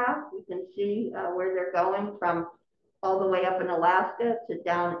migration path. You can see where they're going from all the way up in Alaska to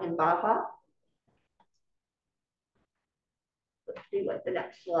down in Baja. Let's see what the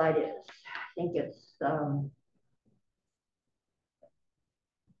next slide is. I think it's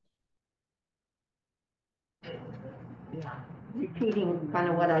yeah, repeating kind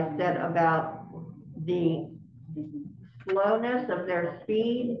of what I said about the slowness of their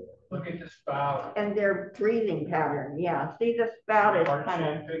speed. Look at the spout. And their breathing pattern. Yeah, see the spout is kind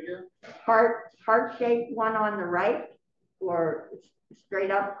of heart-shaped one on the right, or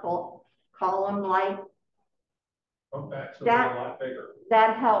straight up column-like. Okay, so they're a lot bigger.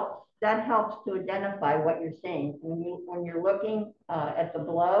 That helps to identify what you're seeing. When you're looking at the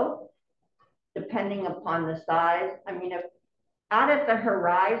blow, depending upon the size. I mean, if out at the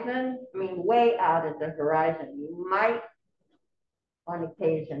horizon, I mean, way out at the horizon, you might, on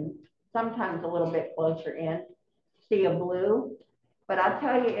occasion, sometimes a little bit closer in, see a blue. But I'll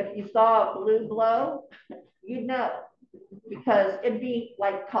tell you, if you saw a blue blow, you'd know, because it'd be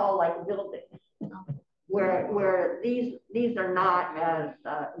like tall like buildings, where these are not as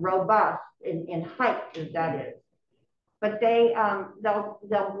robust in height as that is. But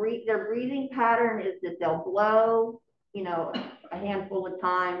they'll breathe. Their breathing pattern is that they'll blow, you know, a handful of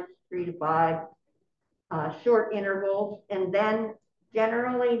times, 3 to 5, short intervals, and then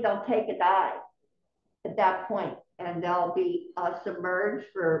generally they'll take a dive at that point, and they'll be submerged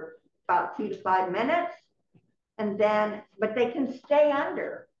for about 2 to 5 minutes, and then, but they can stay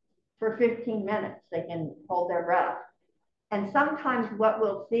under for 15 minutes. They can hold their breath. And sometimes what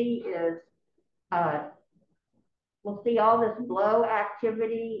we'll see is we'll see all this blow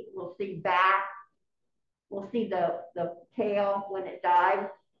activity. We'll see back. We'll see the tail when it dives,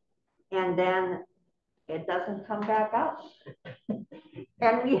 and then it doesn't come back up.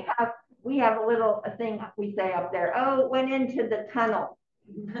 And we have a little thing we say up there. Oh, it went into the tunnel,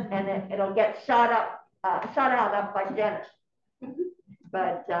 and it'll get shot out up by Dennis.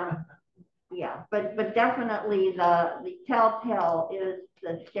 But yeah, but definitely the telltale is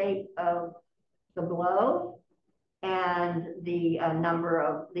the shape of the blow and the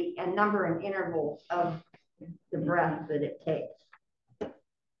number and intervals of the breath that it takes.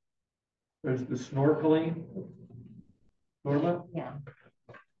 There's the snorkeling, Norma. Yeah.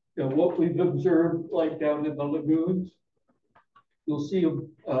 You know, what we've observed, like down in the lagoons, you'll see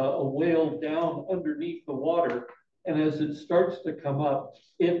a whale down underneath the water, and as it starts to come up,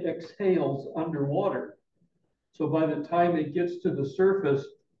 it exhales underwater. So by the time it gets to the surface,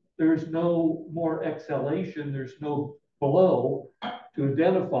 there's no more exhalation, there's no blow to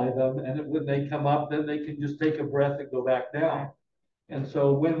identify them, and when they come up, then they can just take a breath and go back down. And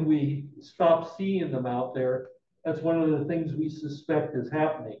so when we stop seeing them out there, that's one of the things we suspect is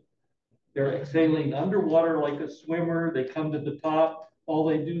happening. They're exhaling underwater like a swimmer. They come to the top. All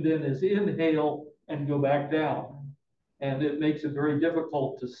they do then is inhale and go back down. And it makes it very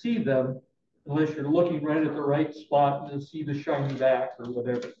difficult to see them unless you're looking right at the right spot and see the shiny back or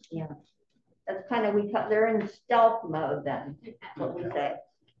whatever. Yeah, that's kind of, they're in stealth mode then, what we say.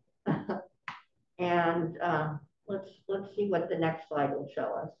 And let's see what the next slide will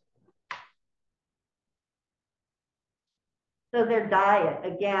show us. So their diet,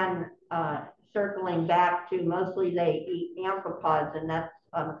 again, circling back to mostly they eat amphipods, and that's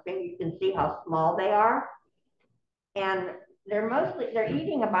you can see how small they are. And they're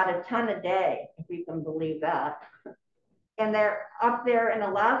eating about a ton a day, if you can believe that. And they're up there in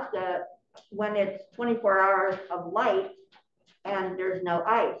Alaska when it's 24 hours of light and there's no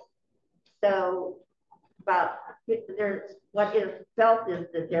ice. So what is felt is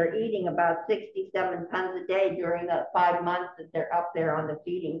that they're eating about 67 tons a day during the 5 months that they're up there on the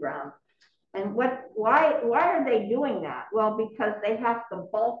feeding ground. And why are they doing that? Well, because they have to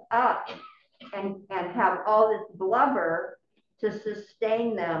bulk up and have all this blubber to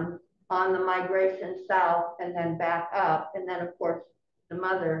sustain them on the migration south and then back up. And then of course, the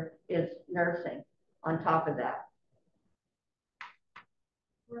mother is nursing on top of that.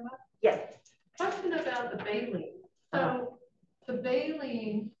 Yes. Question about the baleen. So the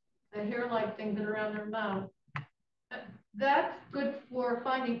baleen, the hair-like things that are around their mouth, that's good for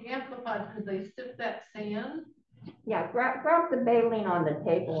finding amphipods because they sip that sand. Yeah, grab the baleen on the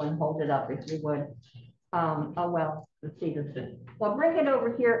table and hold it up if you would. Oh well, let's see this. Well, bring it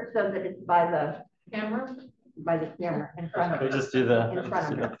over here so that it's by the camera. By the camera in front of. We just do the. In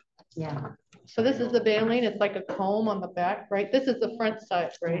front of her. Yeah. So this is the baleen. It's like a comb on the back, right? This is the front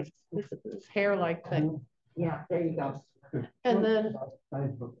side, right? This is this hair-like thing. Yeah, there you go. And then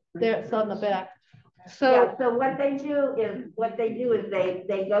there's on the back. So yeah, so what they do is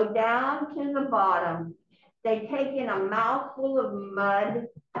they go down to the bottom. They take in a mouthful of mud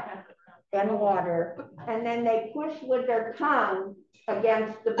and water, and then they push with their tongue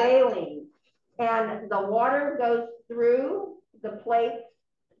against the baleen. And the water goes through the plates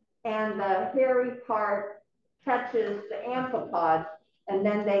and the hairy part touches the amphipods, and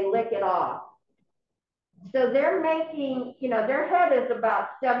then they lick it off. So they're making, their head is about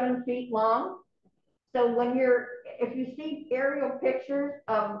 7 feet long. So if you see aerial pictures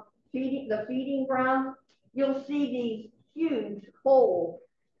of the feeding ground, you'll see these huge holes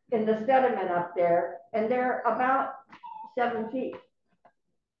in the sediment up there, and they're about 7 feet.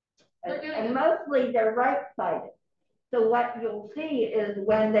 And mostly they're right-sided. So what you'll see is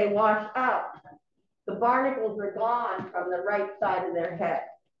when they wash up, the barnacles are gone from the right side of their head.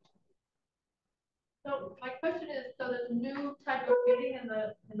 So my question is, so there's a new type of feeding in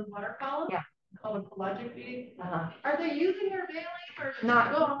the water column? Yeah. Called pelagic feeding. Are they using their baleen or is it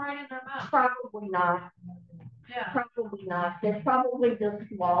Not going right in their mouth? Probably not. Yeah. Probably not. They're probably just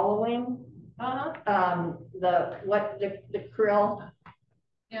swallowing the krill.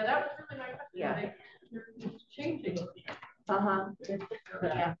 Yeah, that was really my question. Yeah. They're changing.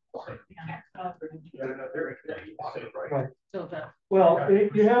 Yeah. Right. Well,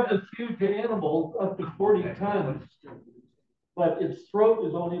 you have this huge animal up to 40 tons, but its throat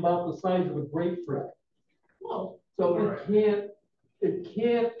is only about the size of a grapefruit. Whoa. So it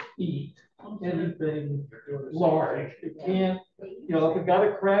can't eat anything large. It can't, if it got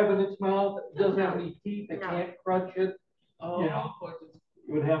a crab in its mouth, it doesn't have any teeth, it can't crunch it.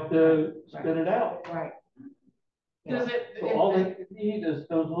 You would have to spit it out. Right. Yeah. So all they need is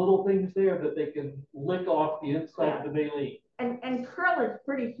those little things there that they can lick off the inside of the baleen. And krill is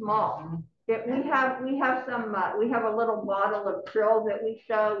pretty small. We have a little bottle of krill that we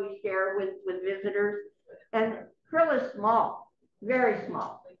share with visitors, and krill is small, very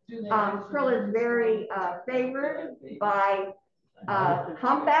small. Krill is very favored by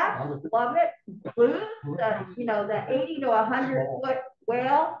humpbacks, love it. Blues, the 80 to 100 foot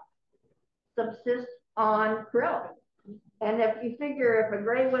whale subsists on krill. And if you figure if a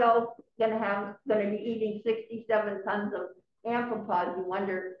gray whale is going to be eating 67 tons of amphipods, you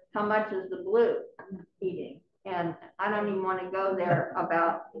wonder how much is the blue eating. And I don't even want to go there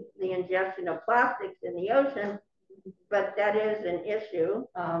about the ingestion of plastics in the ocean, but that is an issue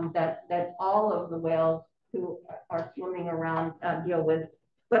that all of the whales who are swimming around deal with.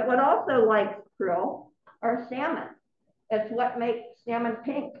 But what also likes krill are salmon. It's what makes salmon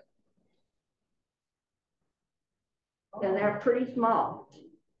pink. And they're pretty small.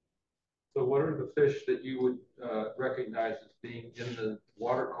 So what are the fish that you would recognize as being in the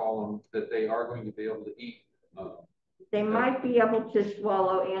water column that they are going to be able to eat They might be able to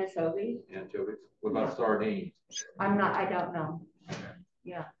swallow anchovies. Anchovies. What about sardines? I don't know.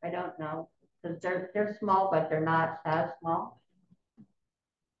 Yeah, I don't know. Because they're small, but they're not as small.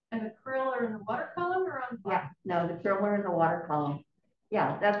 And the krill are in the water column or on? Yeah, no, the krill are in the water column.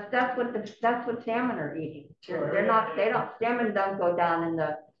 Yeah, that's what salmon are eating. Salmon don't go down in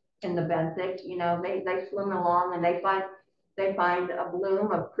the benthic. You know, they swim along and they find a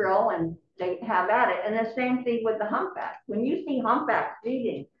bloom of krill and they have at it. And the same thing with the humpback. When you see humpbacks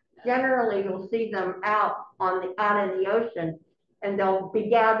feeding, generally you'll see them out in the ocean, and they'll be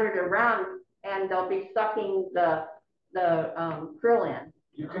gathered around and they'll be sucking the krill in,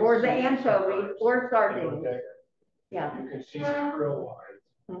 or the anchovies, or sardines. Yeah. You can see the krill lines,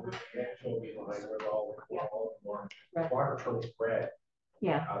 the anchovy line with all the water turns red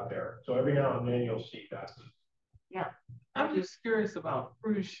out there. So every now and then you'll see that. Yeah. I'm just curious about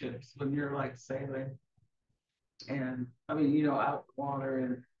cruise ships when you're like sailing. And I mean, you know, out in the water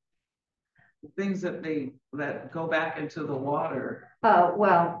and things that go back into the water. Oh,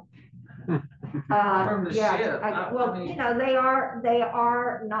 well. From the ship. Well, I mean, you know, they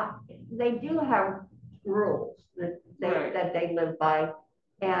are not, they do have rules that they live by,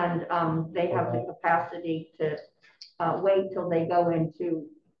 and they have the capacity to wait till they go into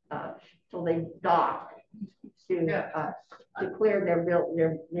till they dock to clear their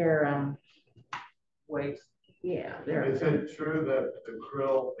waste. Yeah. Is it true that the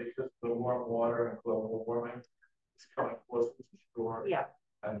krill, because of the warm water and global warming, is coming closer to shore? Yeah.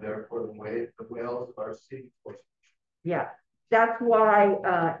 And therefore the whales are seeing closer. Yeah, that's why.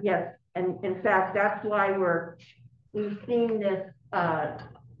 Yes, and in fact, that's why we've seen this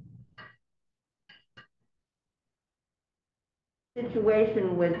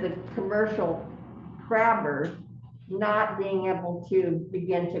situation with the commercial crabbers not being able to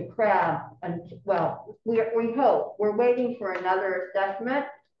begin to crab. And well, we hope. We're waiting for another assessment.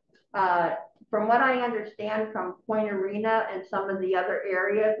 From what I understand from Point Arena and some of the other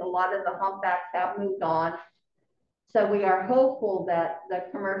areas, a lot of the humpbacks have moved on. So we are hopeful that the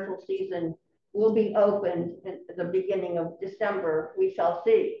commercial season will be opened at the beginning of December. We shall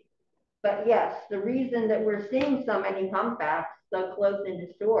see. But yes, the reason that we're seeing so many humpbacks so close into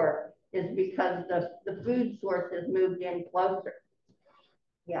shore is because the food source has moved in closer.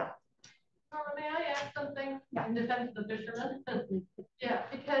 Yeah. Norma, may I ask something in defense of the fishermen? Yeah,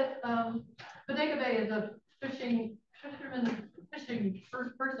 because Bodega Bay is a fishing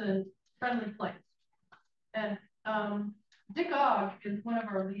first person friendly place. And Dick Ogg is one of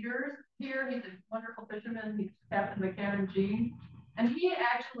our leaders here. He's a wonderful fisherman. He's Captain McCann Jean. And he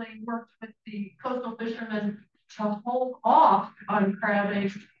actually worked with the coastal fishermen to hold off on crabbing,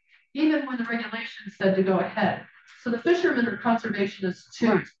 even when the regulations said to go ahead. So the fishermen are conservationists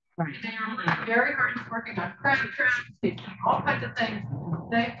too. Right. They are working very hard, working on crab traps, all kinds of things.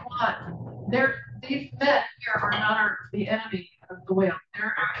 They want these men here are not the enemy of the whale.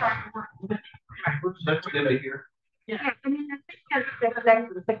 They're trying to work with. That's good to hear. Yeah, I mean, the thing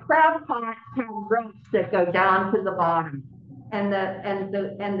is the crab pots have ropes that go down to the bottom, and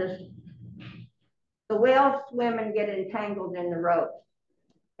the whales swim and get entangled in the ropes.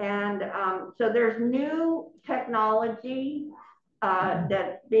 And so there's new technology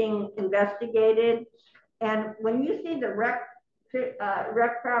that's being investigated. And when you see the wreck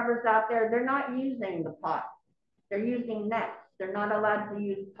crabbers out there, they're not using the pot. They're using nets. They're not allowed to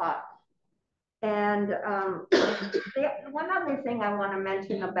use pots. And one other thing I want to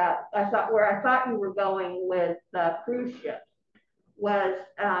mention about, where I thought you were going with cruise ships was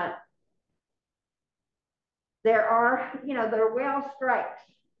there are whale strikes.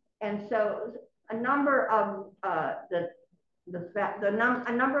 And so a number of a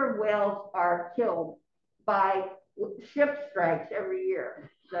number of whales are killed by ship strikes every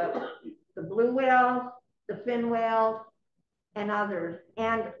year. The blue whales, the fin whales, and others.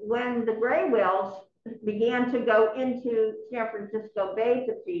 And when the gray whales began to go into San Francisco Bay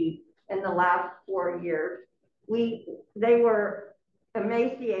to feed in the last 4 years, they were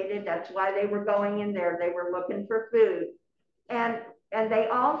emaciated. That's why they were going in there. They were looking for food. And they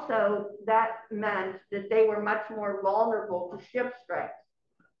also, that meant that they were much more vulnerable to ship strikes.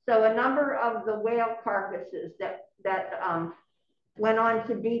 So a number of the whale carcasses that went on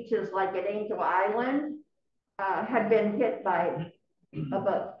to beaches like at Angel Island had been hit by a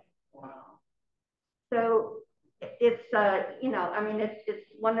boat. Wow. So it's,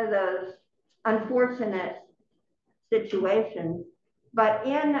 it's one of those unfortunate situations. But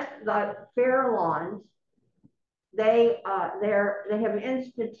in the Farallones, they have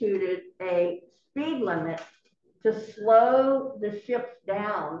instituted a speed limit to slow the ships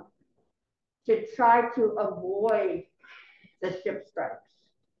down to try to avoid the ship strikes.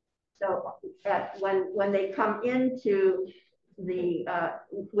 So when they come into the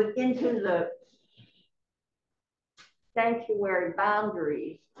sanctuary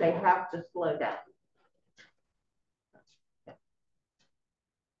boundaries, they have to slow down.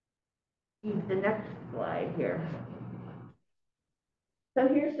 The next slide here. So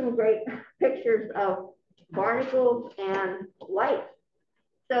here's some great pictures of barnacles and light.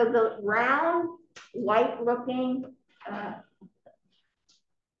 So the round, white-looking,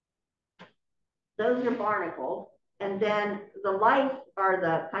 those are barnacles, and then the lights are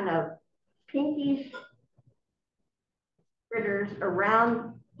the kind of pinkish critters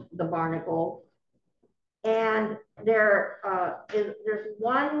around the barnacle. And there's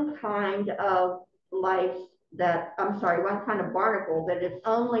one kind of lice that, one kind of barnacle that is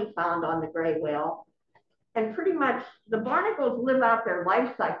only found on the gray whale. And pretty much the barnacles live out their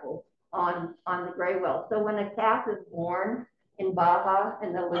life cycle on the gray whale. So when a calf is born in Baja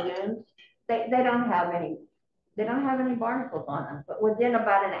in the lagoons, they don't have any barnacles on them. But within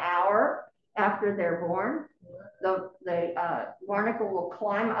about an hour after they're born, the barnacle will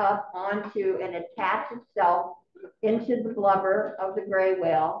climb up onto and attach itself into the blubber of the gray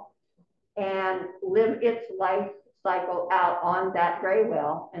whale and live its life cycle out on that gray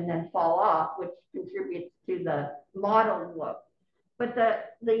whale and then fall off, which contributes to the mottled look. But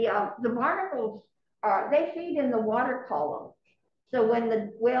the barnacles they feed in the water column. So when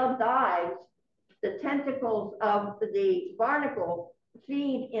the whale dies, the tentacles of the barnacle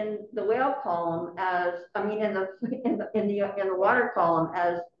feed in the whale column in the water column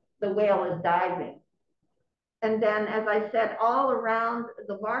as the whale is diving. And then, as I said, all around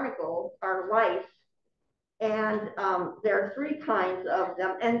the barnacle are lice. And there are three kinds of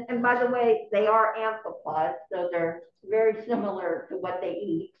them. And by the way, they are amphipods, so they're very similar to what they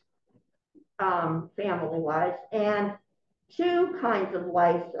eat, family-wise. And two kinds of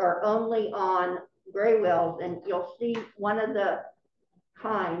lice are only on gray whales. And you'll see one of the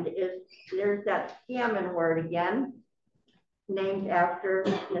kind is, there's that scammon word again, named after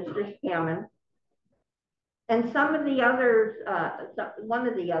Mr. Scammon. And some of the others, one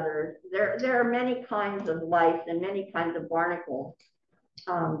of the others, there are many kinds of lice and many kinds of barnacles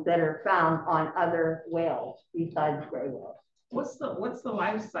that are found on other whales besides gray whales. What's the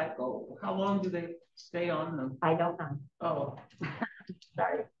life cycle? How long do they stay on them? I don't know. Oh,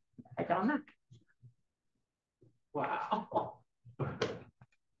 sorry, I don't know. Wow.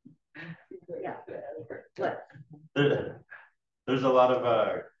 Yeah. There's a lot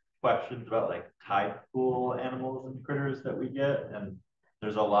of questions about like tide pool animals and critters that we get, and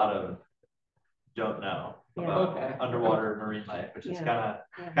there's a lot of don't know about underwater marine life, which is kind of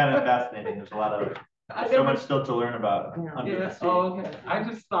fascinating. There's a lot of so much still to learn about under the sea. Oh, okay. I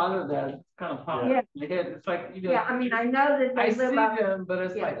just thought of that. It's kind of popped in my head. It's like, you know. Yeah, I mean, I know that they live out them, but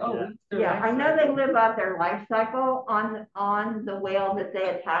it's like, oh, I know they live out their life cycle on the whale that they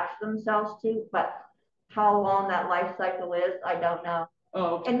attach themselves to, but how long that life cycle is, I don't know.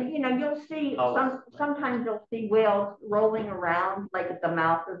 Oh, okay. And you'll see sometimes you'll see whales rolling around like at the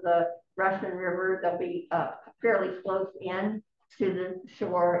mouth of the Russian River. They'll be fairly close in to the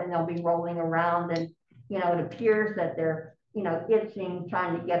shore, and they'll be rolling around, and it appears that they're itching,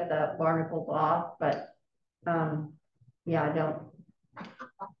 trying to get the barnacles off, but I don't.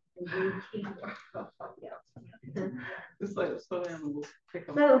 It's like so animals pick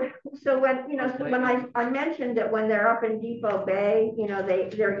them up. So when I mentioned that when they're up in Depot Bay,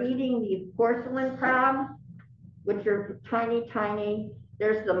 they're eating these porcelain crabs, which are tiny.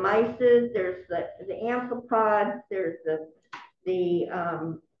 There's the mysis, there's the amphipods, there's the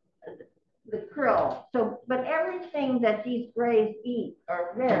krill. So, but everything that these grays eat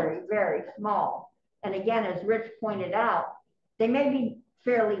are very, very small. And again, as Rich pointed out, they may be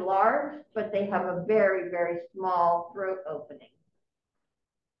fairly large, but they have a very, very small throat opening.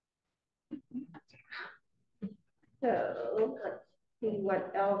 So let's see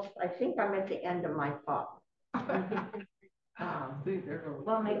what else. I think I'm at the end of my talk.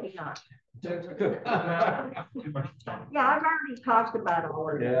 Well, maybe not. Yeah, I've already talked about all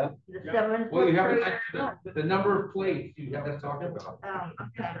of it. The 7 Well, you haven't the number of plates you haven't talked about. Oh,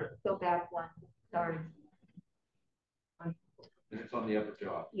 okay. Go back one. Sorry. And it's on the upper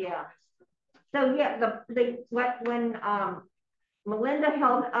jaw. Yeah. So yeah, when Melinda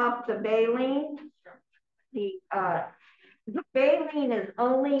held up the baleen, the baleen is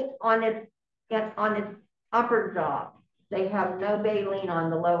only on its upper jaw. They have no baleen on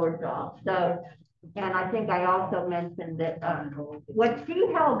the lower jaw. So, and I think I also mentioned that what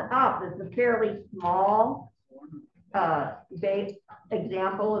she held up is a fairly small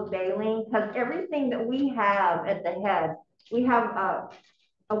example of baleen, because everything that we have at the head we have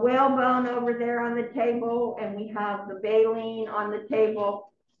a whalebone over there on the table, and we have the baleen on the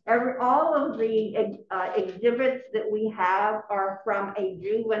table. All of the exhibits that we have are from a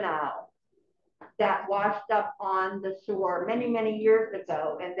juvenile that washed up on the shore many, many years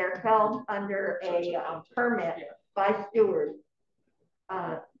ago, and they're held under a permit by Stewards.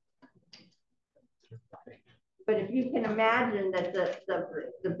 But if you can imagine that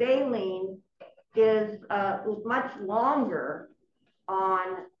the baleen is much longer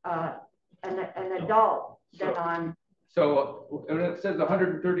on an adult than on. So when it says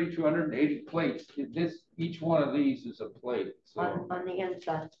 130 to 180 plates, each one of these is a plate. So. On the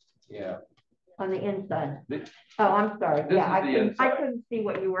inside. Yeah. On the inside. Oh, I'm sorry. Yeah, I couldn't see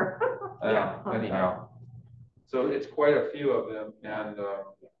what you were. Yeah. Anyhow, so it's quite a few of them, and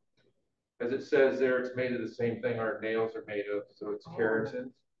as it says there, it's made of the same thing our nails are made of. So it's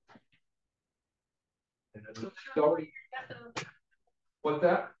keratin. And it's already. What's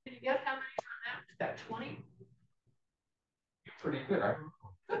that? Can you guess how many are on that? Is that 20? You're pretty good.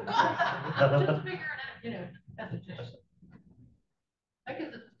 Just figuring out, you know, as a just. That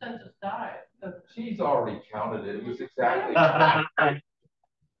gives us a sense of size. She's already counted it. It was exactly.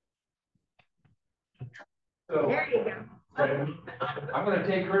 So there you go. I'm going to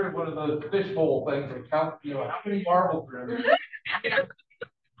take her to one of those fishbowl things and count, you know, how many marbles are in there.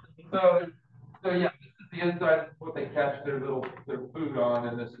 So yeah, this is the inside, what they catch their food on,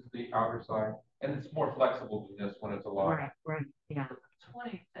 and this is the outer side, and it's more flexible than this when it's alive. Right, yeah.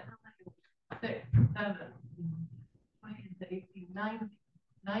 20, 6, 7, 20, 18, 90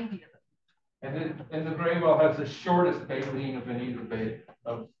 of them. And the gray whale has the shortest baleen of any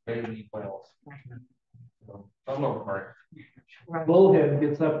of baleen whales. So, some of them are. Bullhead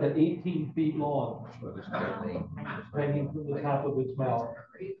gets up to 18 feet long, hanging from the top of its mouth.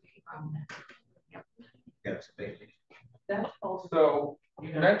 So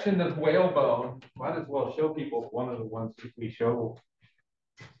you mentioned the whalebone. Might as well show people one of the ones that we show.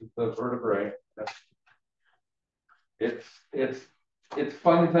 The vertebrae. It's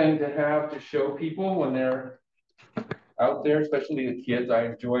fun thing to have to show people when they're out there, especially the kids. I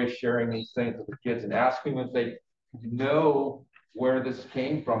enjoy sharing these things with the kids and asking if they know where this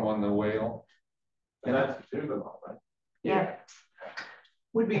came from on the whale. And that's the juvenile, right? Yeah.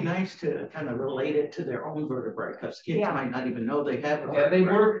 Would be nice to kind of relate it to their own vertebrae, because kids might not even know they have a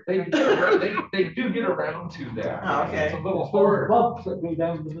they do get around to that. Oh, okay. It's a little hard. Bumps that go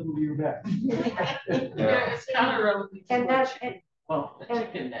down the middle of your back. Yeah, it's kind of relative. And that's oh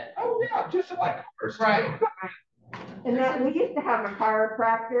yeah, just like ours. Right. And that we used to have a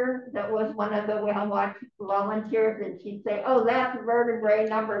chiropractor that was one of the whale watch volunteers, and she'd say, "Oh, that's vertebrae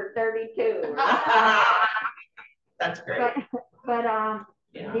number 32." That's great. But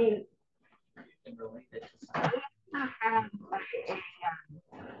yeah. The and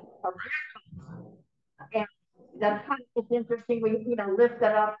that's kind of, it's interesting. We lift it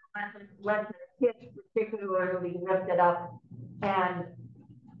up, let the kids particularly lift it up, and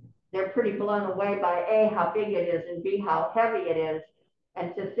they're pretty blown away by A, how big it is, and B, how heavy it is.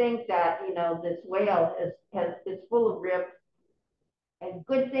 And to think that this whale is full of ribs, and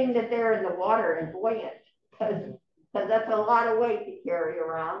good thing that they're in the water and buoyant, because that's a lot of weight to carry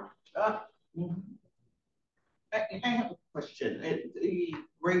around. I have a question. The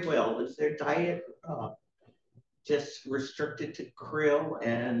gray whale, is their diet just restricted to krill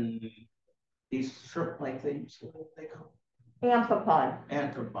and these shrimp-like things? What they call? Amphipods.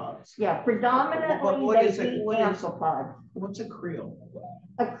 Amphipods. Yeah, predominantly they eat amphipods. What's a krill?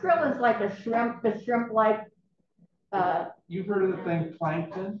 A krill is like a shrimp, the shrimp-like. You've heard of the thing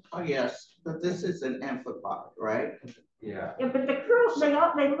plankton? Oh yes, but this is an amphipod, right? Yeah. Yeah, but the krills,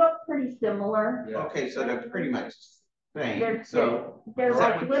 they look pretty similar. Yeah. Okay, so they're pretty much the same. They're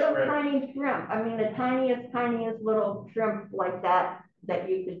like little tiny shrimp. I mean, the tiniest little shrimp like that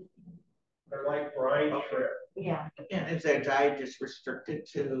you could. They're like brine shrimp. Yeah. And is their diet just restricted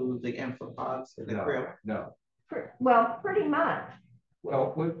to the amphipods and the krill? No. Well, pretty much.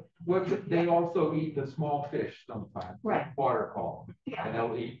 Well, they also eat the small fish sometimes, right? Water column, yeah. And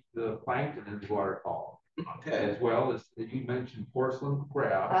they'll eat the plankton in the water column, okay. As well as you mentioned porcelain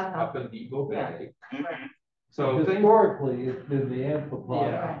crabs up in Eagle Bay. Yeah. So historically, it's been the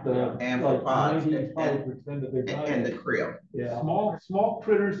amphipod. Yeah. The amphipods and the krill. Yeah. Small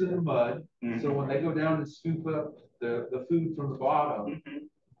critters in the mud. So when they go down and scoop up the food from the bottom.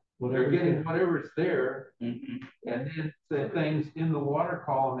 They're getting whatever's there, and then the things in the water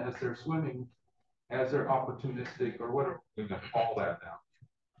column as they're swimming, as they're opportunistic or whatever we're going to call that now.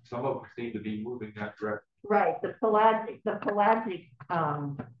 Some of them seem to be moving that direction. Right, the pelagic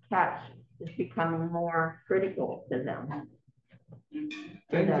catch is becoming more critical to them.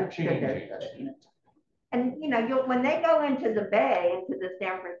 Things are changing. And you know, when they go into the bay, into the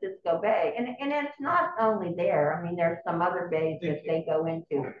San Francisco Bay, and it's not only there. I mean, there's some other bays that they go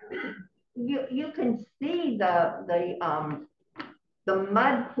into. You can see the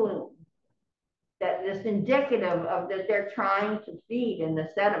mud plume that is indicative of that they're trying to feed in the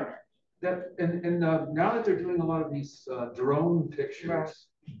sediment. That and now that they're doing a lot of these drone pictures, right,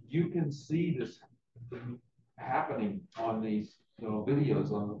 you can see this happening on these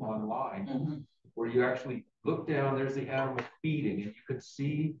videos online, where you actually look down. There's the animal feeding, and you can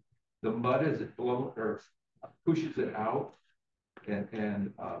see the mud as it blows or pushes it out,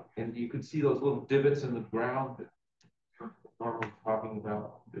 and you can see those little divots in the ground that Norma was talking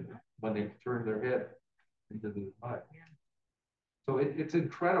about when they turn their head into the mud. So it's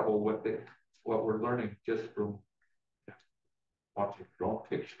incredible what we're learning just from watching drone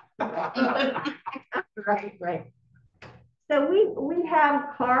pictures. Right. So we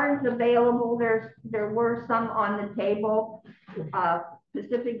have cards available. There were some on the table,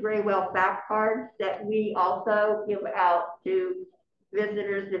 Pacific Gray Whale fact cards that we also give out to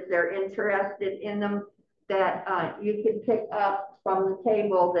visitors if they're interested in them, that you can pick up from the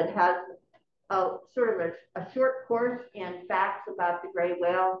table, that has a sort of a short course in facts about the gray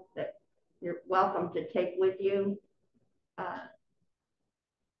whale that you're welcome to take with you.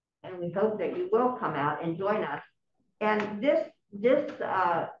 And we hope that you will come out and join us. And this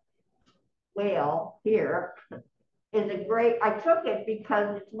whale here is a great, I took it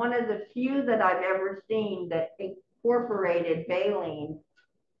because it's one of the few that I've ever seen that incorporated baleen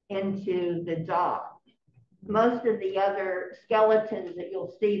into the jaw. Most of the other skeletons that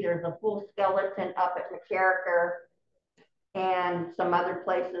you'll see, there's a full skeleton up at McCarricker and some other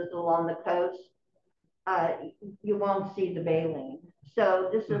places along the coast. You won't see the baleen. So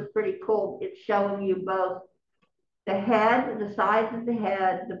this is pretty cool. It's showing you both the head, the size of the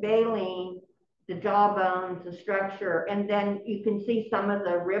head, the baleen, the jawbones, the structure, and then you can see some of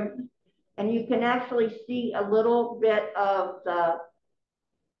the ribs, and you can actually see a little bit of the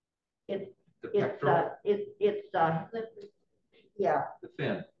yeah. The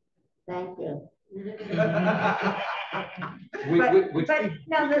fin. Thank you. but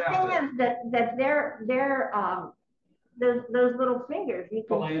now the thing is that they're those little fingers, you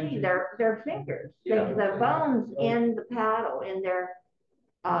can see their fingers. Yeah. The bones in the paddle in there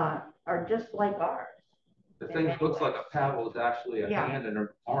are just like ours. The thing that looks like a paddle is actually a hand and an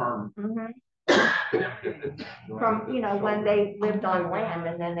arm. From when they lived on land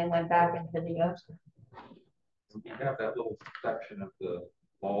and then they went back into the ocean. You have that little section of the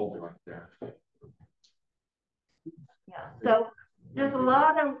ball joint there. Yeah. So there's a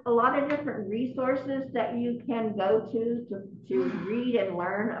lot of different resources that you can go to read and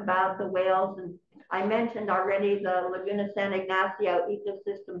learn about the whales. And I mentioned already the Laguna San Ignacio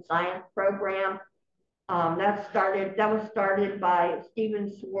Ecosystem Science Program. That was started by Stephen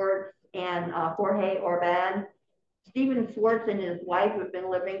Swartz and Jorge Orban. Stephen Swartz and his wife have been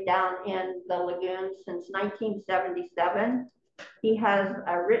living down in the lagoon since 1977. He has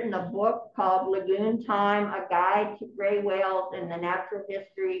written a book called Lagoon Time, A Guide to Gray Whales and the Natural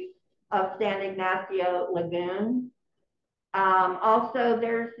History of San Ignacio Lagoon. Also,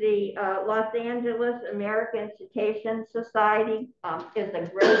 there's the Los Angeles American Cetacean Society, is a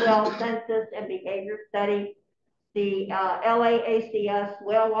gray whale census and behavior study. The LAACS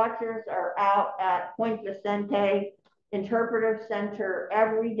whale watchers are out at Point Vicente Interpretive Center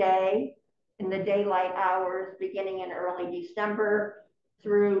every day in the daylight hours, beginning in early December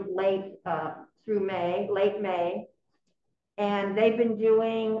through late May. And they've been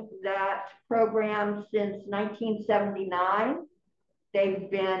doing that program since 1979.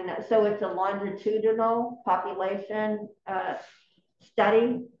 So it's a longitudinal population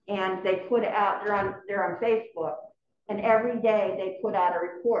study, and they put out, they're on Facebook, and every day they put out a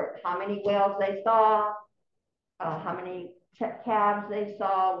report, how many whales they saw, how many calves they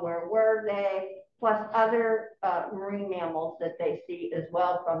saw, where were they, plus other marine mammals that they see as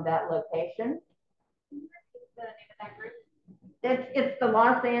well from that location. It's the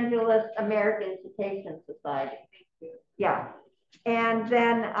Los Angeles American Cetacean Society. Yeah. And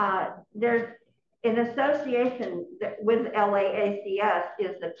then there's an association with LAACS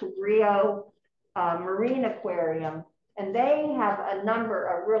is the Cabrillo Marine Aquarium, and they have a number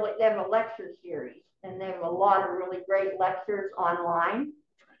of they have a lecture series, and they have a lot of really great lectures online.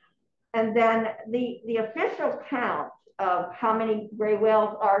 And then the official count of how many gray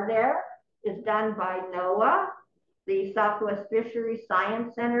whales are there is done by NOAA, the Southwest Fisheries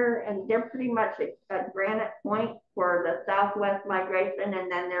Science Center, and they're pretty much at Granite Point for the Southwest migration,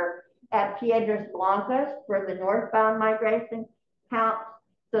 and then they're at Piedras Blancas for the northbound migration count.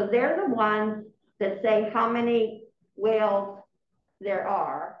 So they're the ones that say how many whales there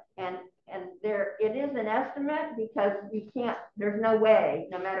are. And there, it is an estimate because you can't, there's no way,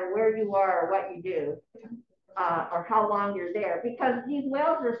 no matter where you are or what you do, or how long you're there, because these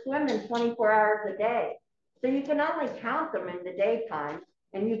whales are swimming 24 hours a day. So you can only count them in the daytime,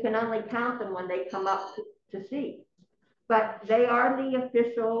 and you can only count them when they come up to sea. But they are the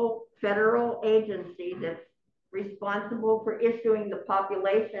official federal agency that's responsible for issuing the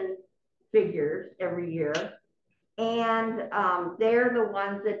population figures every year. And they're the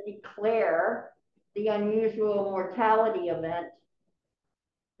ones that declare the unusual mortality event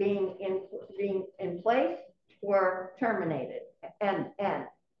being in place or terminated.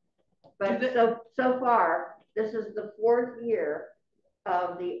 But so far, this is the 4th year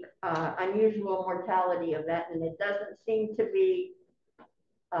of the unusual mortality event, and it doesn't seem to be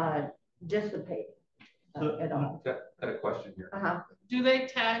dissipating at all. Got a question here. Do they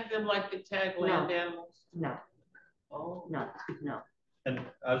tag them like they tag land animals? No. Oh. No. And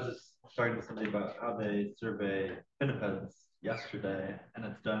I was just talking to somebody about how they survey pinnipeds yesterday, and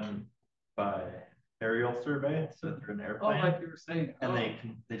it's done by aerial survey, so through an airplane. Oh, like you were saying. And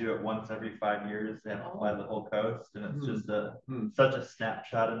they do it once every 5 years. They have to fly the whole coast, and it's just such a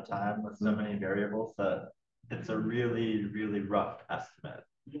snapshot in time with so many variables that it's a really, really rough estimate.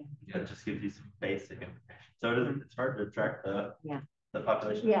 It just gives you some basic information. So it's hard to track the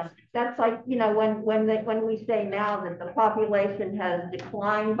population. Yeah, that's like, you know, when we say now that the population has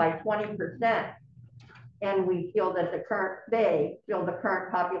declined by 20%, and we feel that the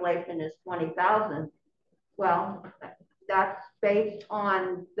current population is 20,000. Well, that's based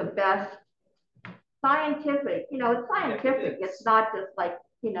on the best scientific, you know, it's scientific. It's not just like,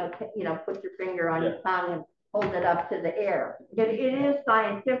 you know, put your finger on your tongue and hold it up to the air. It is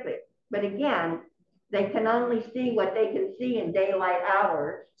scientific, but again, they can only see what they can see in daylight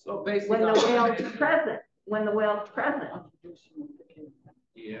hours. So basically, when the whale's present.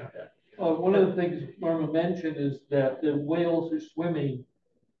 Yeah. One of the things Norma mentioned is that the whales are swimming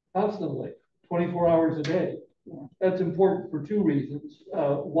constantly, 24 hours a day. That's important for 2 reasons.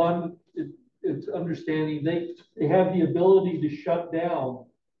 One, it's understanding they have the ability to shut down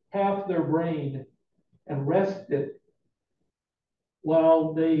half their brain and rest it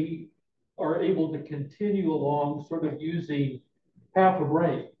while they are able to continue along sort of using half a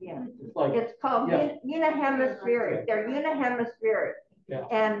brain. Yeah, it's called unihemispheric. They're unihemispheric. Yeah.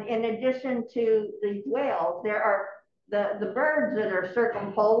 And in addition to the whales, there are the birds that are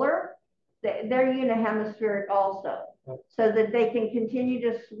circumpolar, they're unihemispheric also, so that they can continue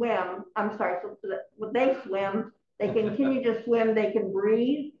to swim. I'm sorry, so when they swim, they continue to swim, they can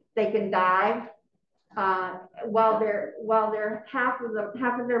breathe, they can dive, while they're half of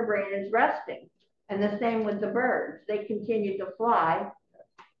their brain is resting. And the same with the birds. They continue to fly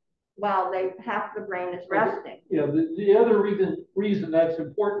while half the brain is resting. Yeah, the other reason that's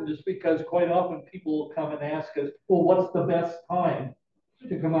important is because quite often people will come and ask us, well, what's the best time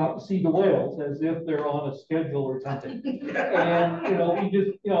to come out and see the whales, as if they're on a schedule or something. And, you know, we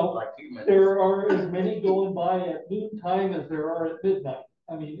just, you know, there are as many going by at noontime as there are at midnight.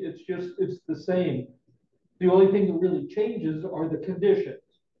 I mean, it's the same. The only thing that really changes are the conditions.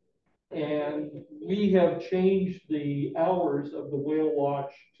 And we have changed the hours of the whale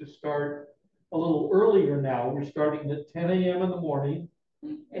watch to start a little earlier now. We're starting at 10 a.m. in the morning,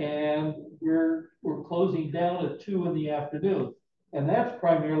 and we're closing down at 2 in the afternoon. And that's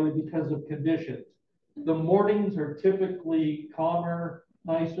primarily because of conditions. The mornings are typically calmer,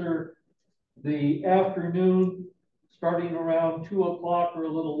 nicer. The afternoon, starting around 2 o'clock or a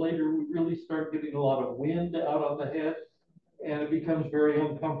little later, we really start getting a lot of wind out on the head, and it becomes very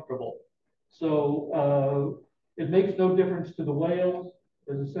uncomfortable. So it makes no difference to the whales.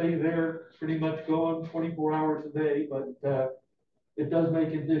 As I say, they're pretty much going 24 hours a day, but it does make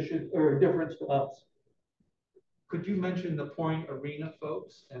a difference to us. Could you mention the Point Arena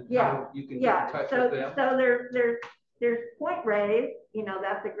folks and how you can get in touch with them? So there's Point Rays, you know,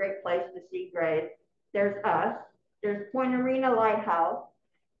 that's a great place to see grays. There's us. There's Point Arena Lighthouse,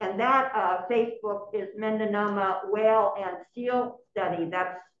 and that Facebook is Mendonoma Whale and Seal Study.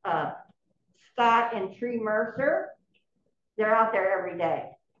 That's Scott and Tree Mercer. They're out there every day,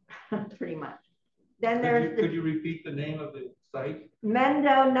 pretty much. Then could you repeat the name of the site?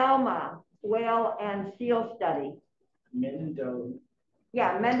 Mendonoma Whale and Seal Study.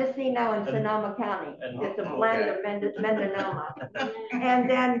 Yeah, Mendocino and Sonoma County. It's a blend of Mendonoma. And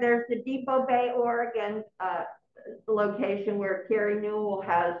then there's the Depot Bay, Oregon location where Carrie Newell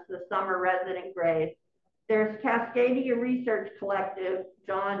has the summer resident grade. There's Cascadia Research Collective,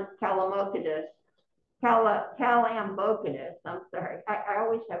 John Calambokidis, I'm sorry. I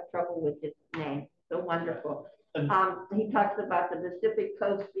always have trouble with his name. So wonderful. He talks about the Pacific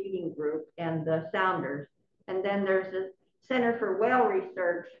Coast Feeding Group and the Sounders. And then there's the Center for Whale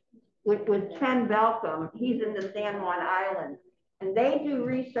Research with Ken Belcom. He's in the San Juan Islands. And they do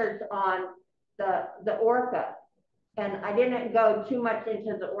research on the orca. And I didn't go too much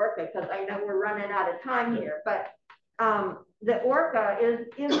into the orca because I know we're running out of time here. But the orca is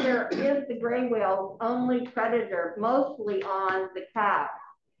the gray whale's only predator, mostly on the calves,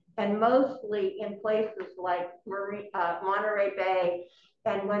 and mostly in places like Monterey Bay.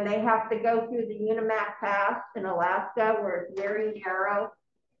 And when they have to go through the Unimak Pass in Alaska, where it's very narrow,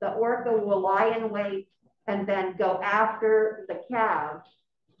 the orca will lie in wait and then go after the calves.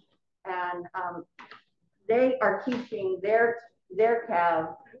 And they are teaching their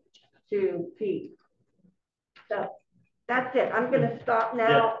calves to feed. So that's it. I'm going to stop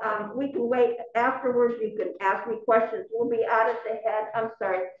now. Yeah. We can wait afterwards. You can ask me questions. We'll be out at the head. I'm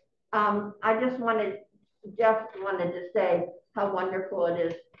sorry. I just Jeff wanted to say how wonderful it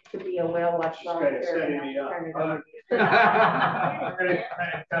is to be a whale watch volunteer. I'm going to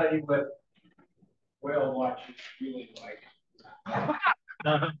tell you what whale watch is really like.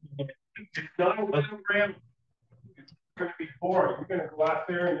 Don't program. It's going to be boring. You're going to go out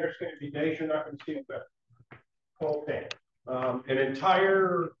there and there's going to be days you're not going to see the whole thing. An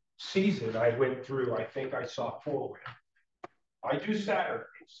entire season I went through, I think I saw 4 whales. I do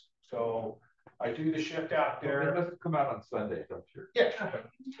Saturdays, so I do the shift out there. Well, they must come out on Sundays, I'm sure. Yeah.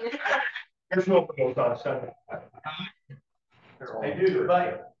 There's no whales on Sunday. They do,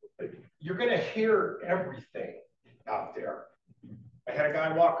 but you're going to hear everything out there. I had a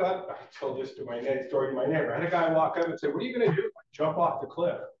guy walk up. I told this to story to my neighbor. I had a guy walk up and say, "What are you going to do? Jump off the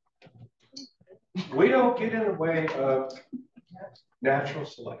cliff?" We don't get in the way of natural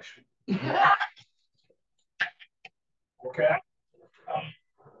selection. Okay.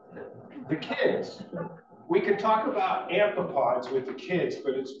 The kids. We can talk about amphipods with the kids,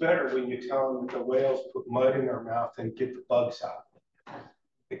 but it's better when you tell them that the whales put mud in their mouth and get the bugs out.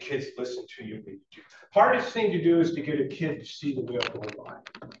 The kids listen to you when you do. Hardest thing to do is to get a kid to see the whale going by.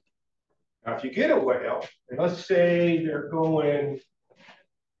 Now, if you get a whale, and let's say they're going,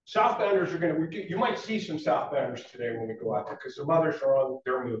 southbounders are going to, you might see some southbounders today when we go out there because the mothers are on,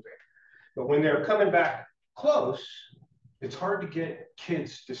 they're moving. But when they're coming back close, it's hard to get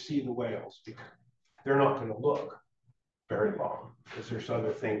kids to see the whales because they're not going to look very long because there's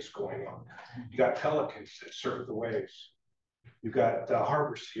other things going on. You got pelicans that surf the waves. You've got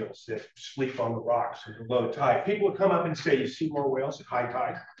harbor seals that sleep on the rocks at the low tide. People would come up and say, "You see more whales at high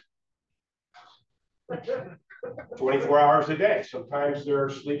tide?" 24 hours a day. Sometimes they're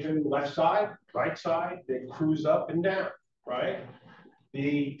sleeping left side, right side. They cruise up and down, right?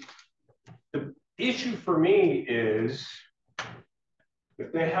 The issue for me is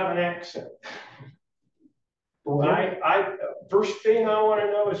if they have an accent. First thing I want to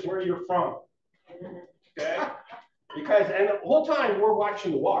know is where you're from. Okay? Because, and the whole time we're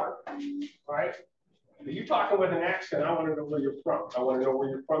watching the water, right? If you're talking with an accent, I want to know where you're from. I want to know where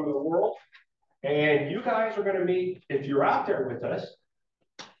you're from in the world. And you guys are going to meet, if you're out there with us,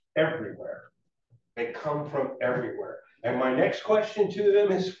 everywhere. They come from everywhere. And my next question to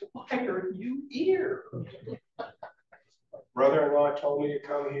them is, why are you here? Brother-in-law told me to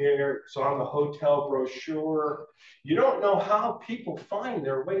come here. It's on the hotel brochure. You don't know how people find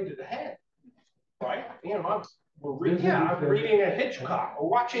their way to the head, right? You know, I'm reading a Hitchcock. We're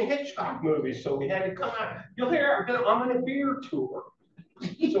watching Hitchcock movies, so we had to come out. You'll hear, I'm on a beer tour.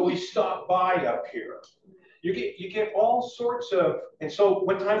 So we stopped by up here. You get all sorts of, and so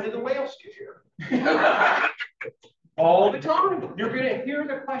what time do the whales get here? All the time. You're going to hear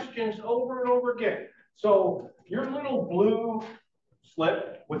the questions over and over again. So your little blue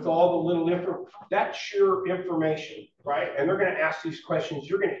slip with all the little info, that's your information, right? And they're going to ask these questions.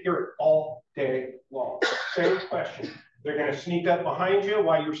 You're going to hear it all day long. Same question. They're going to sneak up behind you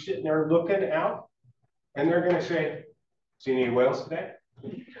while you're sitting there looking out. And they're going to say, "See any whales today?"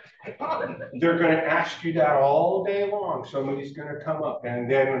 They're going to ask you that all day long. Somebody's going to come up. And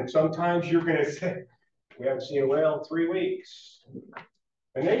then sometimes you're going to say, "We haven't seen a whale in 3 weeks."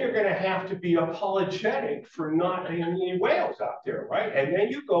 And then you're going to have to be apologetic for not being any whales out there, right? And then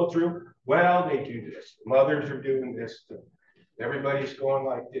you go through, well, they do this. Mothers are doing this. Everybody's going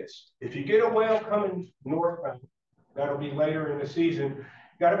like this. If you get a whale coming northbound, that'll be later in the season. You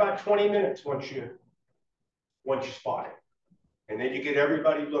got about 20 minutes once you spot it. And then you get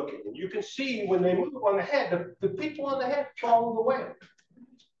everybody looking. And you can see when they move on the head, the people on the head follow the whale,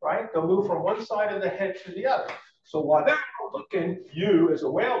 right? right? They'll move from one side of the head to the other. So while they're looking, you as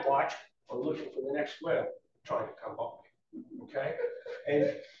a whale watch are looking for the next whale trying to come by. Okay,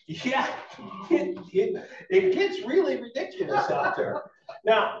 and yeah, it gets really ridiculous out there.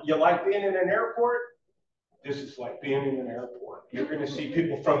 Now, you like being in an airport? This is like being in an airport. You're going to see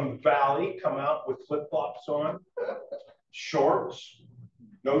people from the valley come out with flip-flops on, shorts,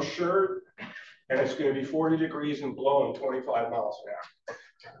 no shirt, and it's going to be 40 degrees and blowing 25 miles an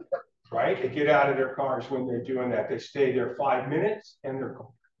hour. Right? They get out of their cars when they're doing that. They stay there 5 minutes and they're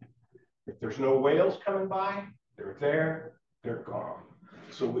gone. If there's no whales coming by, they're there, they're gone.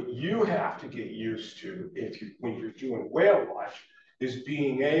 So what you have to get used to when you're doing whale watch is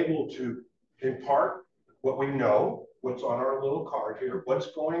being able to impart what we know, what's on our little card here,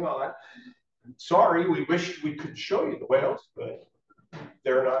 what's going on. Sorry, we wish we could show you the whales, but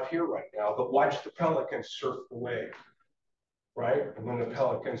they're not here right now. But watch the pelicans surf the wave, right? And when the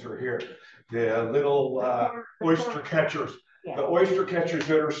pelicans are here, the little oyster catchers, the oyster catchers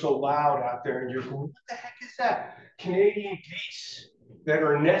that are so loud out there, and you're going, what the heck is that? Canadian geese that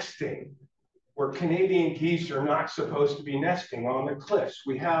are nesting, where Canadian geese are not supposed to be nesting on the cliffs.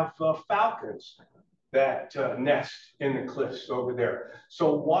 We have falcons that nest in the cliffs over there.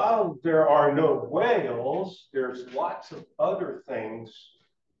 So while there are no whales, there's lots of other things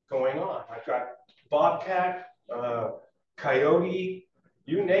going on. I've got bobcat, coyote,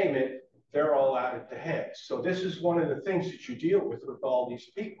 you name it, they're all out at the head. So this is one of the things that you deal with all these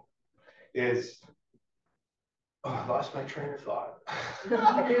people is, oh, I lost my train of thought.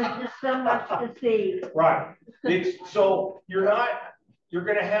 There's just so much to see. Right. So you're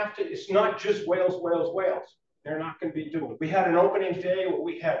going to have to, it's not just whales, whales, whales. They're not going to be doing it. We had an opening day where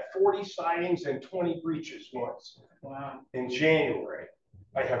we had 40 sightings and 20 breaches once. Wow. In January.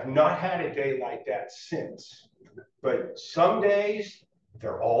 I have not had a day like that since. But some days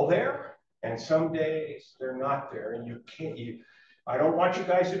they're all there and some days they're not there. And you can't, I don't want you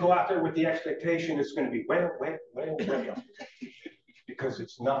guys to go out there with the expectation it's going to be whale, whale, whale, whale. Because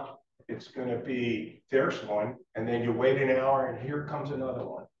it's not. It's going to be, there's one, and then you wait an hour and here comes another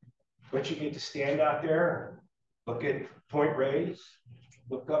one. But you get to stand out there, look at Point Reyes,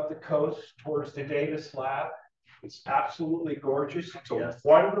 look up the coast towards the Davis Lab. It's absolutely gorgeous. It's a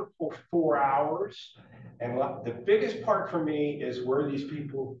wonderful 4 hours. And the biggest part for me is where these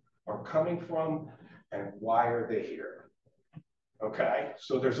people are coming from and why are they here? Okay,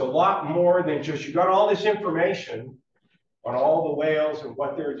 so there's a lot more than just, you got all this information on all the whales and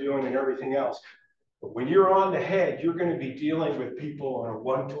what they're doing and everything else. But when you're on the head, you're going to be dealing with people on a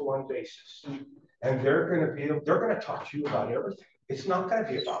one-to-one basis. And they're going to talk to you about everything. It's not going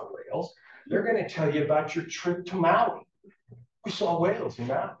to be about whales. They're going to tell you about your trip to Maui. We saw whales in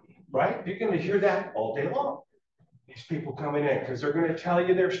Maui, right? You're going to hear that all day long. These people coming in, because they're going to tell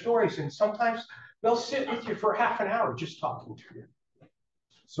you their stories. And sometimes they'll sit with you for half an hour just talking to you.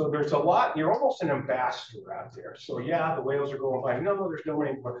 So there's a lot, you're almost an ambassador out there. So yeah, the whales are going by, no, there's no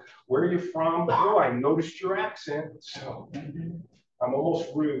anymore. Where are you from? Oh, I noticed your accent. So I'm almost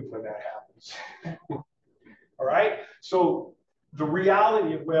rude when that happens. All right, so the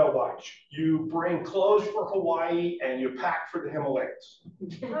reality of whale watch, you bring clothes for Hawaii and you pack for the Himalayas.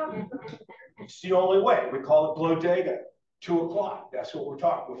 It's the only way. We call it Bodega, 2 o'clock. That's what we're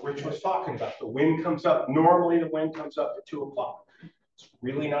talking, what Rich was talking about. The wind comes up, normally the wind comes up at 2 o'clock. It's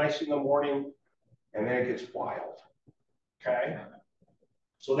really nice in the morning, and then it gets wild, okay?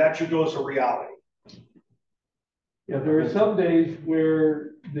 So that's your dose of reality. Yeah, there are some days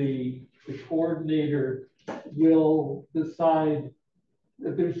where the coordinator will decide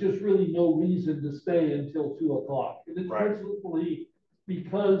that there's just really no reason to stay until 2 o'clock. And it's principally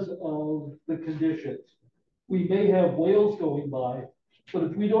because of the conditions. We may have whales going by, but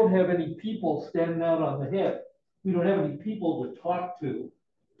if we don't have any people standing out on the head, we don't have any people to talk to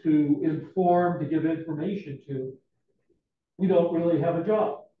inform, to give information to, we don't really have a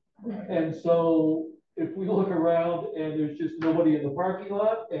job. And so if we look around and there's just nobody in the parking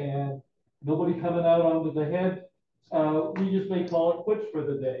lot and nobody coming out onto the head, we just may call it quits for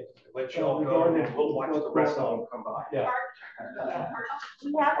the day. Let you all go and then we'll watch the rest of them come by. Yeah.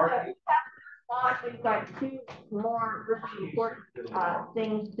 We have to watch. We've got 2 more really important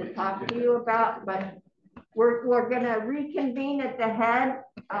things to talk to you about, but we're going to reconvene at the head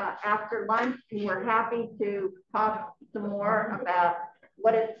after lunch, and we're happy to talk some more about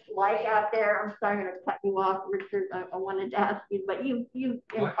what it's like out there. I'm sorry, I'm going to cut you off, Richard. I wanted to ask you, but you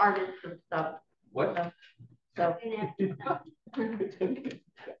imparted some stuff. What? So.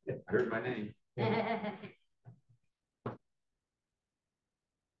 Heard my name. Go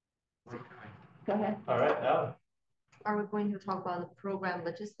ahead. All right, now. are we going to talk about the program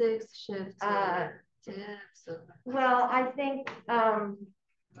logistics, shifts, tips? Well, I think,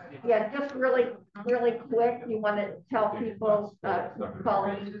 yeah, just really quick, you want to tell people,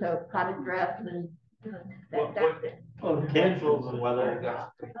 Colleen, so how to dress and that's it. Oh, cancels and weather.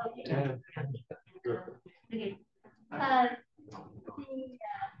 Okay.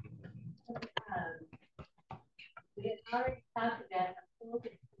 We had already talked about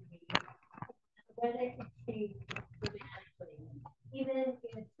whether to see dramatically, even if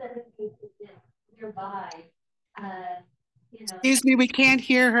suddenly it's nearby. You know. Excuse me, we can't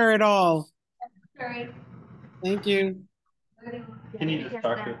hear her at all. Sorry. Thank you. Can you just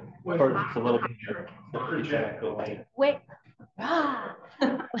talk to her just a little bit here? Wait.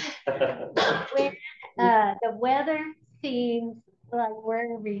 When the weather seems like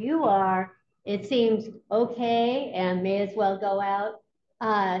wherever you are, it seems okay and may as well go out.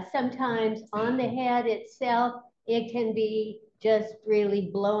 Sometimes on the head itself, it can be just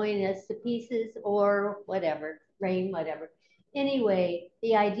really blowing us to pieces or whatever, rain, whatever. Anyway,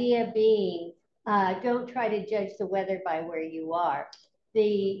 the idea being, don't try to judge the weather by where you are.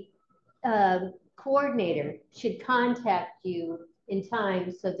 The coordinator should contact you in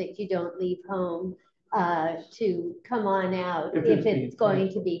time so that you don't leave home to come on out if it's going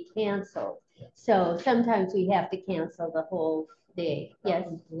to be canceled. So sometimes we have to cancel the whole day. Yes.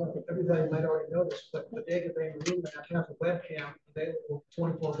 Everybody might already know this, but Bodega Head have a webcam available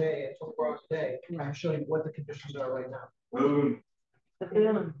 24 day and 24 hours a day. I'm showing you what the conditions are right now. Boom.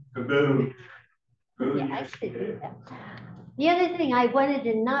 Kaboom. Kaboom. Yeah, I should do that. The other thing I wanted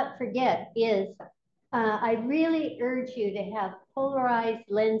to not forget is I really urge you to have polarized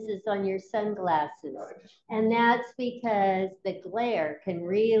lenses on your sunglasses. And that's because the glare can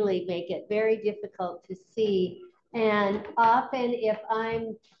really make it very difficult to see. And often if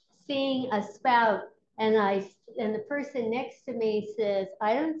I'm seeing a spout and the person next to me says,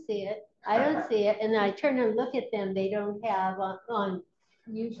 I don't see it, I don't see it. And I turn and look at them, they don't have on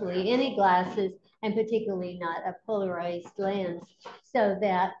usually any glasses, and particularly not a polarized lens, so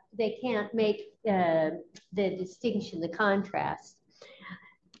that they can't make the distinction, the contrast.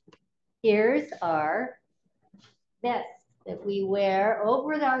 Here's our vest that we wear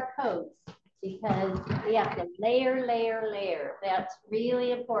over our coats because we have to layer, layer, layer. That's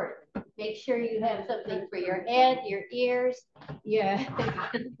really important. Make sure you have something for your head, your ears, your,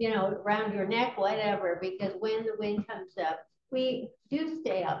 around your neck, whatever, because when the wind comes up, we do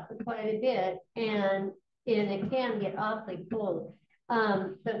stay up for quite a bit and it can get awfully cold.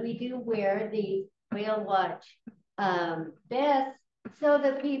 But we do wear the whale watch vest so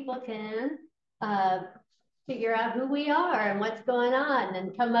that people can figure out who we are and what's going on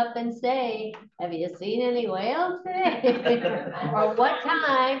and come up and say, have you seen any whales today? Or what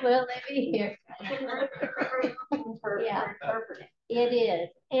time will they be here? Yeah, it is.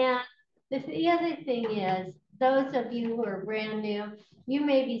 And the other thing is, those of you who are brand new, you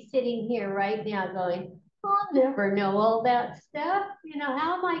may be sitting here right now going, I'll never know all that stuff.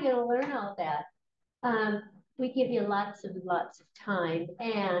 How am I going to learn all that? We give you lots of time,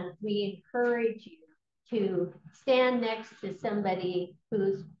 and we encourage you to stand next to somebody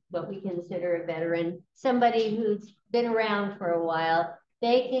who's what we consider a veteran, somebody who's been around for a while.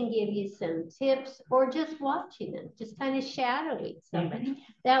 They can give you some tips, or just watching them, just kind of shadowing somebody.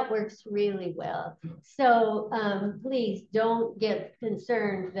 That works really well. So please don't get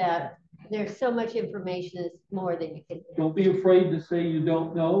concerned that there's so much information, it's more than you can. Don't be afraid to say you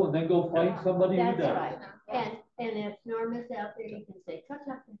don't know and then go find somebody who does. That's right. And if Norma's out there, you can say, go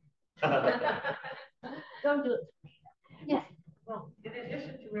talk to her. Don't do it. Yes. Well, in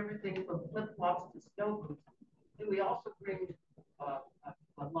addition to everything from flip-flops to snow boots, do we also bring a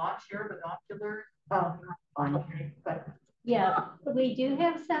lawn chair, binoculars? But yeah, we do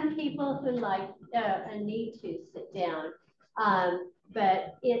have some people who like a need to sit down,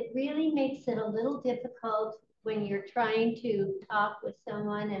 but it really makes it a little difficult when you're trying to talk with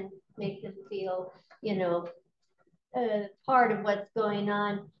someone and make them feel, part of what's going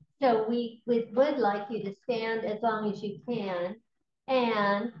on. So we would like you to stand as long as you can,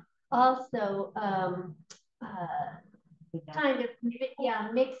 and also kind of,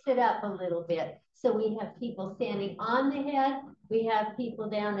 mix it up a little bit. So we have people standing on the head, we have people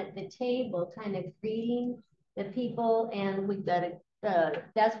down at the table kind of greeting the people, and we've got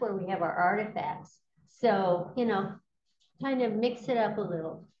that's where we have our artifacts. So, kind of mix it up a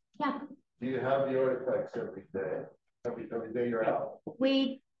little. Yeah. Do you have the artifacts every day? Every day you're out?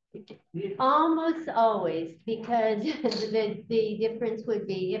 We almost always, because the difference would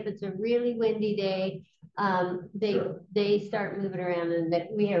be if it's a really windy day, they start moving around, and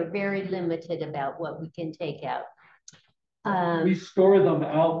that we are very limited about what we can take out. We store them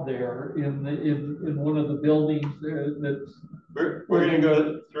out there in one of the buildings that's. We're gonna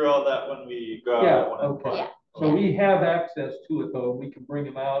go through all that when we go out. Okay. Yeah. So we have access to it though. We can bring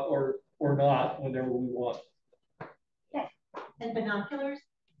them out or not whenever we want. Okay. And binoculars?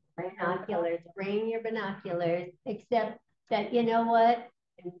 Binoculars. Bring your binoculars. Except that, you know what?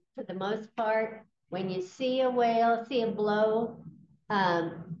 For the most part, when you see a whale, see a blow,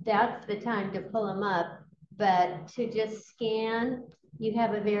 that's the time to pull them up. But to just scan, you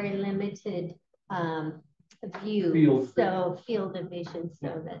have a very limited view. Field of vision,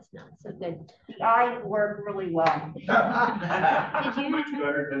 so that's not so good. The eyes work really well. Did you? Much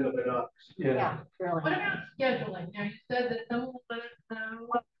better than the binoculars. Yeah, really. What about scheduling? Now you said that someone will let us know.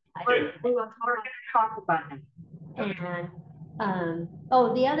 We're going to talk about it. And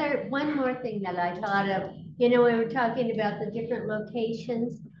one more thing that I thought of, we were talking about the different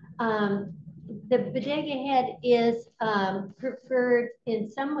locations. The Bodega Head is preferred in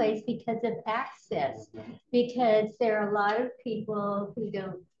some ways because of access, because there are a lot of people who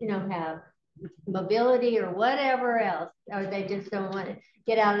don't, have mobility or whatever else, or they just don't want to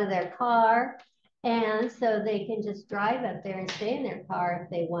get out of their car. And so they can just drive up there and stay in their car if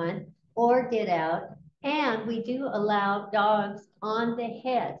they want, or get out. And we do allow dogs on the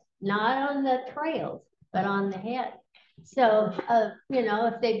head, not on the trails, but on the head. So,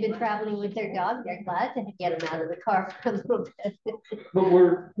 if they've been traveling with their dog, they're glad to get them out of the car for a little bit. But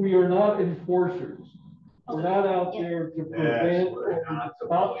we are not enforcers. We're not out there to prevent or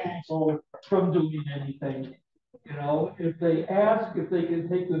stop people from doing anything. If they ask if they can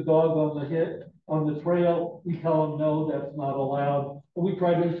take the dog on the trail, we tell them no, that's not allowed. And we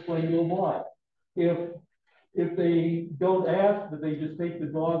try to explain to them why. If they don't ask, but they just take the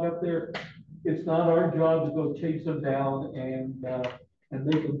dog up there, it's not our job to go chase them down and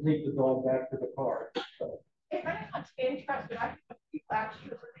make them take the dog back to the car. So. If anyone's interested, I have a few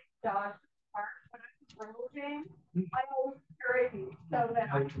extras for these dogs when I'm roving. I always carry these so that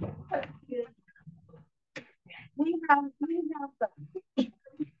I can put these. We have them.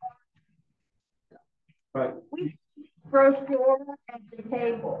 Right. We brochure at the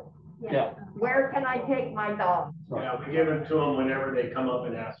table. Yeah. Where can I take my dog? Yeah, we give them to them whenever they come up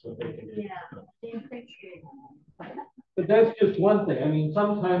and ask what they can do. Yeah. But that's just one thing. I mean,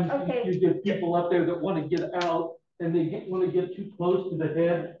 sometimes you get people up there that want to get out and they want to get too close to the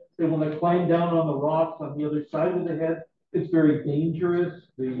head. They want to climb down on the rocks on the other side of the head. It's very dangerous.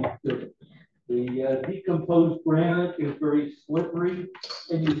 The decomposed granite is very slippery,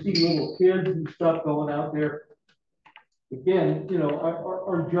 and you see little kids and stuff going out there. Again,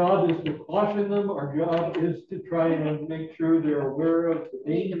 our job is to caution them. Our job is to try and make sure they're aware of the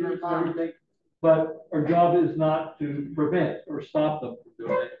dangers and everything. But our job is not to prevent or stop them from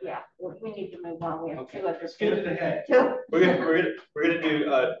doing it. Yeah, we need to move on. We have two others. Get to the head. We're gonna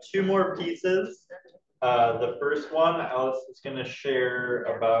do two more pieces. The first one, Alice is gonna share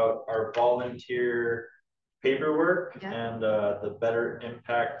about our volunteer paperwork and the Better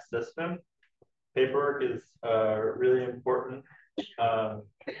Impact System. Paperwork is really important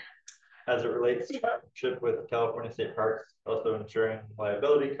as it relates to partnership with California State Parks, also ensuring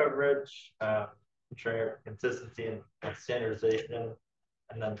liability coverage, ensuring consistency and standardization,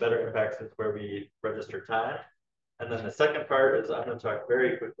 and then Better Impacts is where we register time. And then the second part is I'm going to talk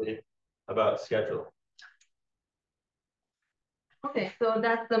very quickly about schedule. Okay, so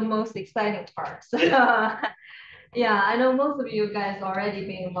that's the most exciting part. So, yeah, I know most of you guys already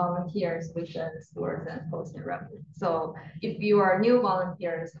being volunteers with the Stewards and Post and Revenue. So if you are new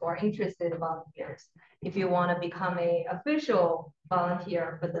volunteers or interested volunteers, if you want to become an official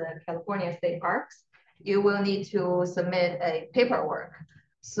volunteer for the California State Parks, you will need to submit a paperwork.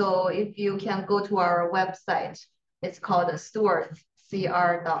 So if you can go to our website, it's called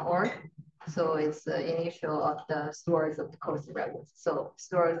stewardscr.org. So it's the initial of the Stewards of the Coast and Revenue. So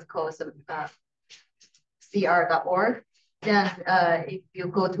Stewards Coast of cr.org. Then if you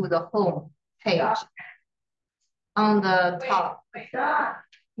go to the home page, on the top. Stop.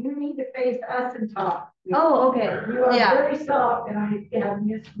 You need to face us and talk. Oh, okay. You are very soft and I have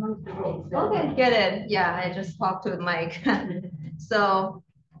missed most of it. Okay, get it. Yeah, I just talked to the mic. So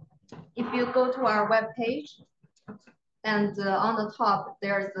if you go to our web page and on the top,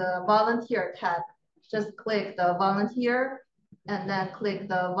 there's a volunteer tab. Just click the volunteer and then click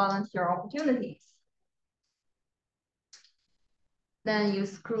the volunteer opportunities. Then you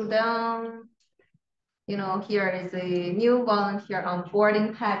scroll down, here is a new volunteer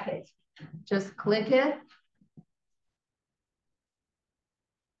onboarding package. Just click it.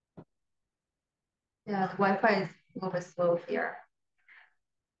 Yeah, the Wi-Fi is a little bit slow here.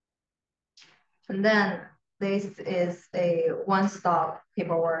 And then this is a one-stop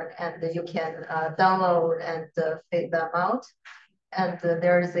paperwork, and you can download and fill them out. And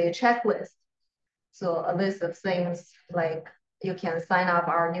there is a checklist. So a list of things like you can sign up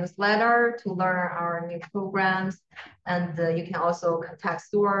our newsletter to learn our new programs. And you can also contact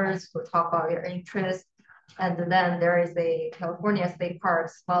stewards to talk about your interests. And then there is a California State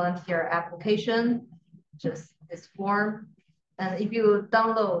Parks volunteer application, just this form. And if you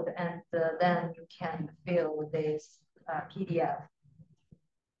download and then you can fill this PDF.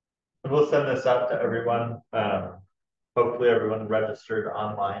 We'll send this out to everyone. Hopefully everyone registered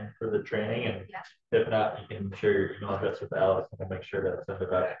online for the training, and if not, you can share your email address with Alice and we'll make sure to send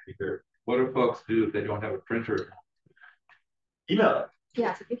it out to you. What do folks do if they don't have a printer? Email it.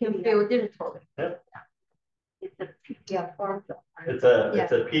 Yeah, you can fill digitally. Yep. It's a PDF form. It's a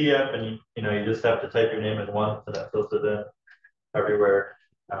PDF, and you just have to type your name in once, and it fills it in everywhere.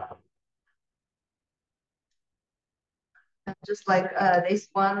 Just like this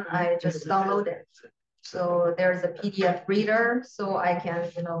one, I just downloaded. So there's a PDF reader, so I can,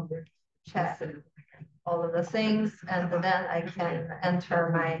 check all of the things, and then I can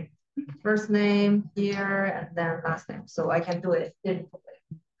enter my first name here and then last name. So I can do it digitally.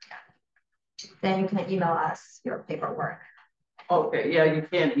 Then you can email us your paperwork. Okay, yeah, you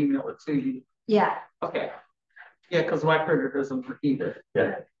can email it to you. Yeah. Okay. Yeah, because my printer doesn't work either.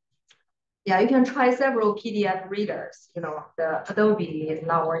 Yeah. Yeah, you can try several PDF readers. The Adobe is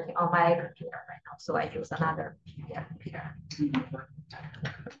not working on my computer right now, so I use another PDF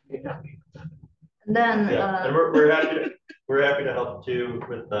reader. And then and we're happy to help too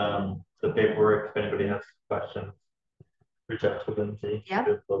with the paperwork. If anybody has questions, reach out to Lindsay. Yeah.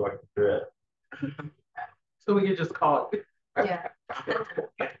 We'll walk you through it. So we can just call it. Yeah.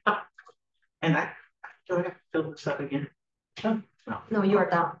 And do I have to fill this up again? No, you are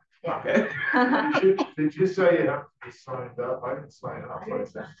done. Yeah. Okay. Did you say you have to be signed up? I didn't sign up.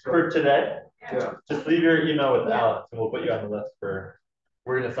 For today? Yeah. Just leave your email with Alex and we'll put you on the list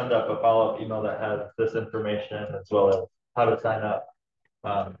we're going to send up a follow-up email that has this information as well as how to sign up.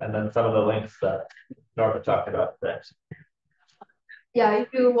 And then some of the links that Norma talked about today. Yeah,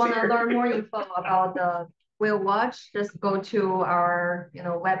 if you want to learn more info about the Whale Watch, just go to our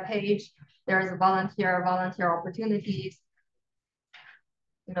webpage. There's a volunteer opportunities.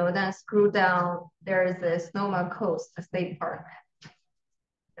 Then scroll down, there is a Sonoma Coast State Park.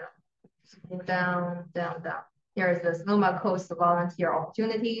 Scroll down. Here is the Sonoma Coast Volunteer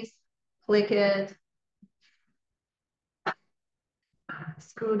Opportunities. Click it.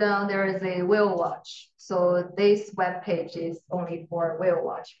 Scroll down, there is a Whale Watch. So this web page is only for Whale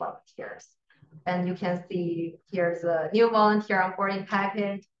Watch volunteers. And you can see here's a new volunteer onboarding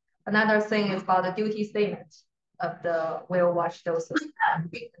package. Another thing is about the duty statement of the Whale Watch doses.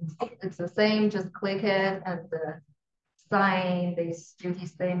 It's the same, just click it and sign this duty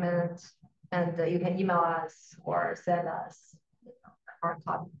statement, and you can email us or send us our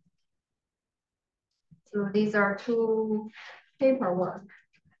copy. So these are two paperwork.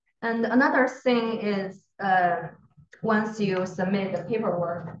 And another thing is once you submit the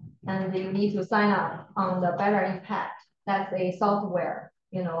paperwork and you need to sign up on the Better Impact, that's a software,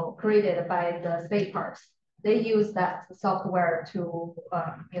 created by the state parks. They use that software to,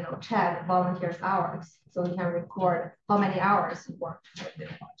 check volunteers' hours. So you can record how many hours you worked for the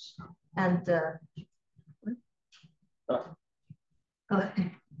watch. And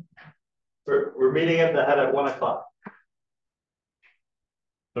okay. We're meeting at the head at 1 o'clock.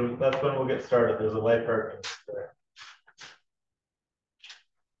 So that's when we'll get started. There's a light parking there.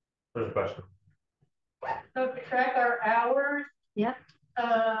 There's a question. So to track our hours. Yeah.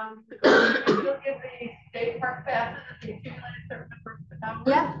 You'll give the state park passes at the accumulated certain number of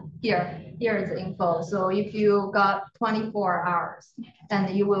hours. Yeah, here is the info. So if you got 24 hours,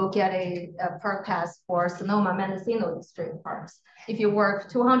 then you will get a park pass for Sonoma Mendocino District Parks. If you work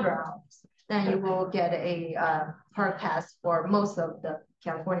 200 hours, then you will get a park pass for most of the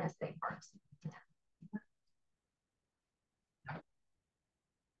California state parks.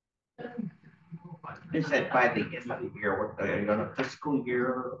 Is that by the end of the year? What are you on a fiscal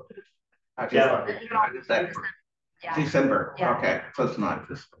year? Yeah. Is that December? Yeah. Okay, so it's not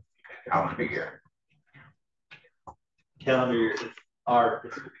fiscal calendar year. Calendar year is our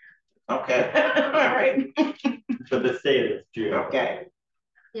fiscal year. Okay. All right. But the state is June. Okay.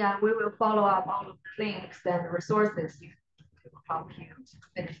 Yeah, we will follow up all of the links and resources to help you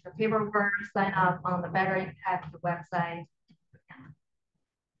finish the paperwork, sign up on the Better Impact website.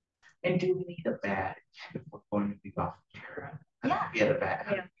 And do we need a badge if we're going to be volunteering? Yeah. Get a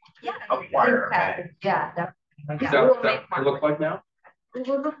badge. Yeah. Acquire a badge. Yeah. Does that look like now? It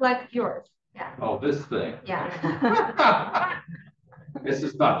will look like yours. Yeah. Oh, this thing. Yeah. This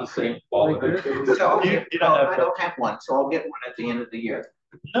is not the same quality. So I don't have one, so I'll get one at the end of the year.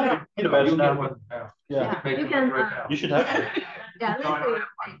 No, you No, you'll get one now. Yeah. You can. You should have one. Yeah, let's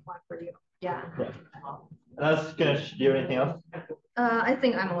make one for you. Yeah. And I was gonna, do you have anything else? I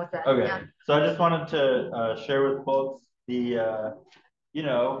think I'm all set. Okay. Yeah. So I just wanted to share with folks the, you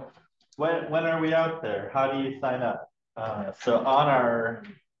know, when are we out there? How do you sign up? So on our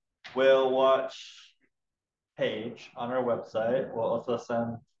Whale Watch page on our website, we'll also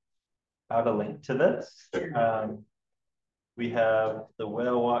send out a link to this. We have the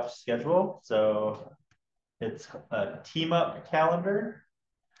Whale Watch schedule. So it's a team up calendar.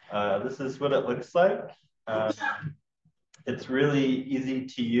 This is what it looks like. It's really easy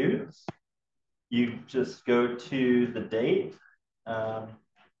to use. You just go to the date,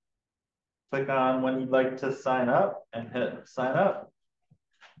 click on when you'd like to sign up and hit sign up.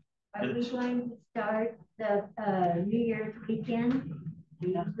 Are we going to start the New Year's weekend?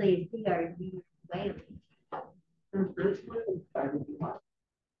 We usually see our New Year's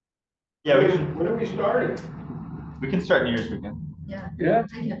Yeah, we should. When are we starting? We can start New Year's weekend. Yeah. Yeah.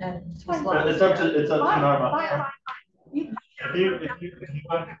 It's up to Norma. If you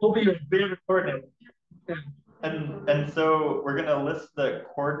want, we'll be recording. And so we're gonna list the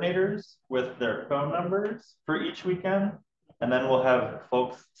coordinators with their phone numbers for each weekend, and then we'll have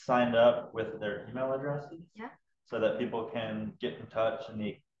folks signed up with their email addresses. Yeah. So that people can get in touch in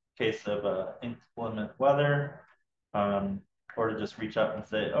the case of inclement weather, or to just reach out and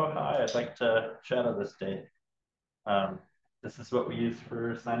say, oh hi, I'd like to shadow this day. This is what we use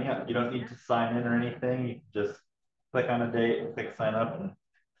for signing up. You don't need to sign in or anything. You can just click on a date and click sign up and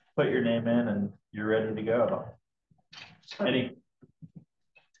put your name in and you're ready to go.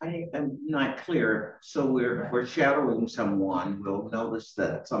 I am not clear. So we're shadowing someone. We'll notice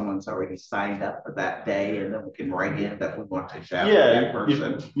that someone's already signed up for that day, and then we can write in that we want to shadow that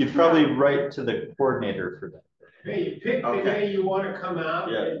person. You'd probably write to the coordinator for that. Hey, you pick the day you want to come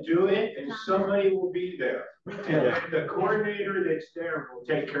out and do it, and somebody will be there. And the coordinator that's there will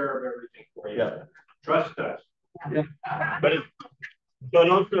take care of everything for you. Yeah. Trust us. Yeah. But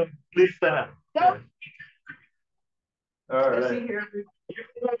also, please stand. All right.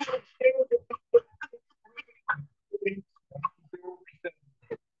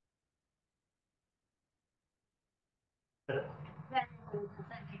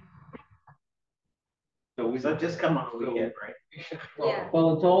 So just come on a weekend, right? Yeah.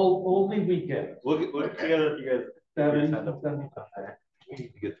 Well, it's all only weekend. We'll get together if you guys. We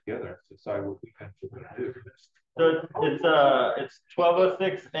need to get together and decide what weekends we're gonna do. So it's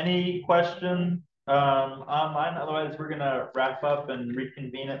 12:06. Any questions online? Otherwise, we're gonna wrap up and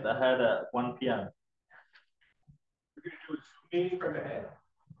reconvene at the head at 1 p.m. We're gonna do a meeting from the head.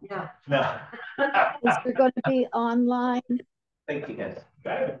 Yeah. No. Is there going to be online? Thank you, guys.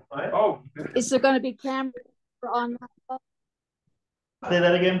 Oh. Is there going to be camera for online? Say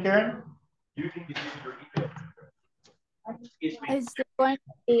that again, Karen. You can use your email. Is there going to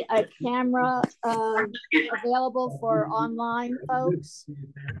be a camera available for online folks?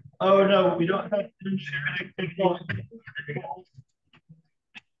 Oh no, we don't have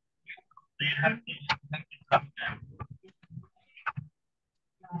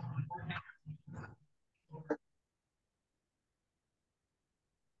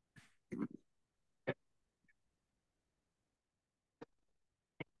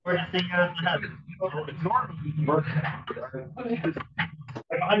we're just thinking of that.